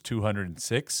shop, it was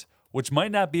 206, which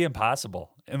might not be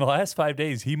impossible. In the last 5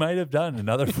 days, he might have done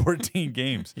another 14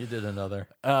 games. He did another.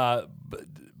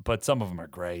 But some of them are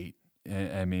great.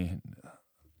 I mean,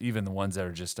 even the ones that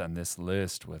are just on this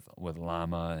list with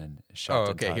Llama and Schotten.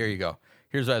 Oh, okay. Here you go.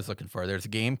 Here's what I was looking for. There's a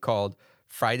game called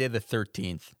Friday the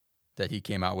 13th that he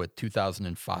came out with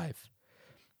 2005.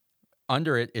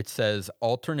 Under it, it says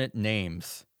alternate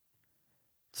names.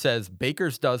 It says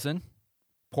Baker's Dozen,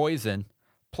 Poison,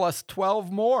 plus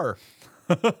 12 more.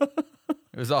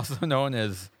 It was also known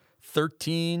as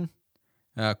 13.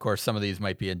 Of course, some of these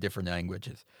might be in different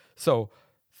languages. So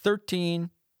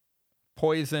 13,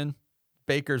 Poison,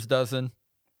 Baker's Dozen,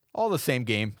 all the same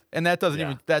game. And that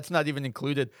that's not even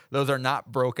included. Those are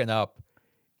not broken up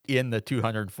in the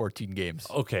 214 games.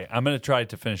 Okay, I'm going to try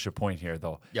to finish a point here,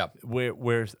 though. Yep.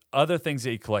 Where's other things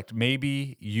that you collect,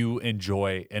 maybe you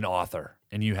enjoy an author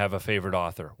and you have a favorite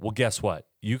author. Well, guess what?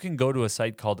 You can go to a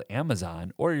site called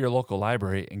Amazon or your local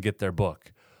library and get their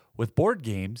book. With board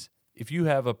games, if you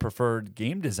have a preferred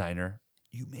game designer,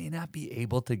 you may not be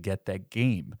able to get that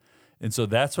game. And so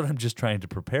that's what I'm just trying to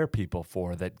prepare people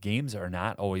for, that games are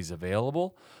not always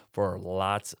available for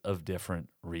lots of different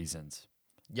reasons.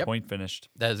 Yep. Point finished.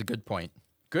 That is a good point.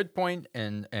 Good point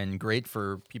and great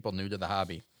for people new to the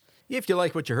hobby. If you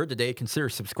like what you heard today, consider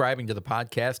subscribing to the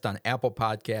podcast on Apple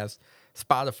Podcasts,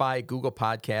 Spotify, Google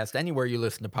Podcasts, anywhere you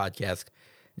listen to podcasts.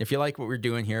 And if you like what we're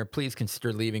doing here, please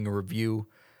consider leaving a review,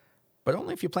 but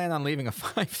only if you plan on leaving a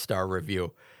 5-star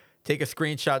review. Take a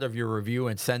screenshot of your review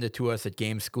and send it to us at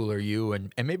GameSchoolerU,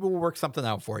 and maybe we'll work something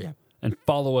out for you. And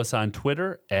follow us on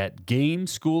Twitter at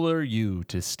GameSchoolerU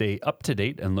to stay up to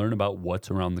date and learn about what's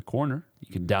around the corner.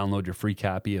 You can download your free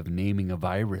copy of Naming a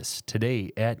Virus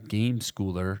today at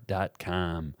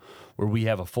GameSchooler.com, where we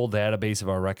have a full database of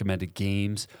our recommended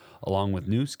games, along with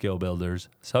new skill builders,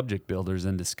 subject builders,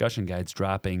 and discussion guides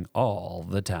dropping all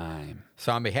the time.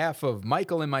 So on behalf of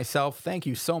Michael and myself, thank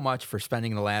you so much for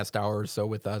spending the last hour or so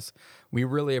with us. We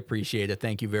really appreciate it.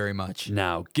 Thank you very much.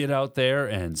 Now get out there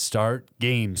and start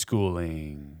game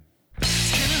schooling.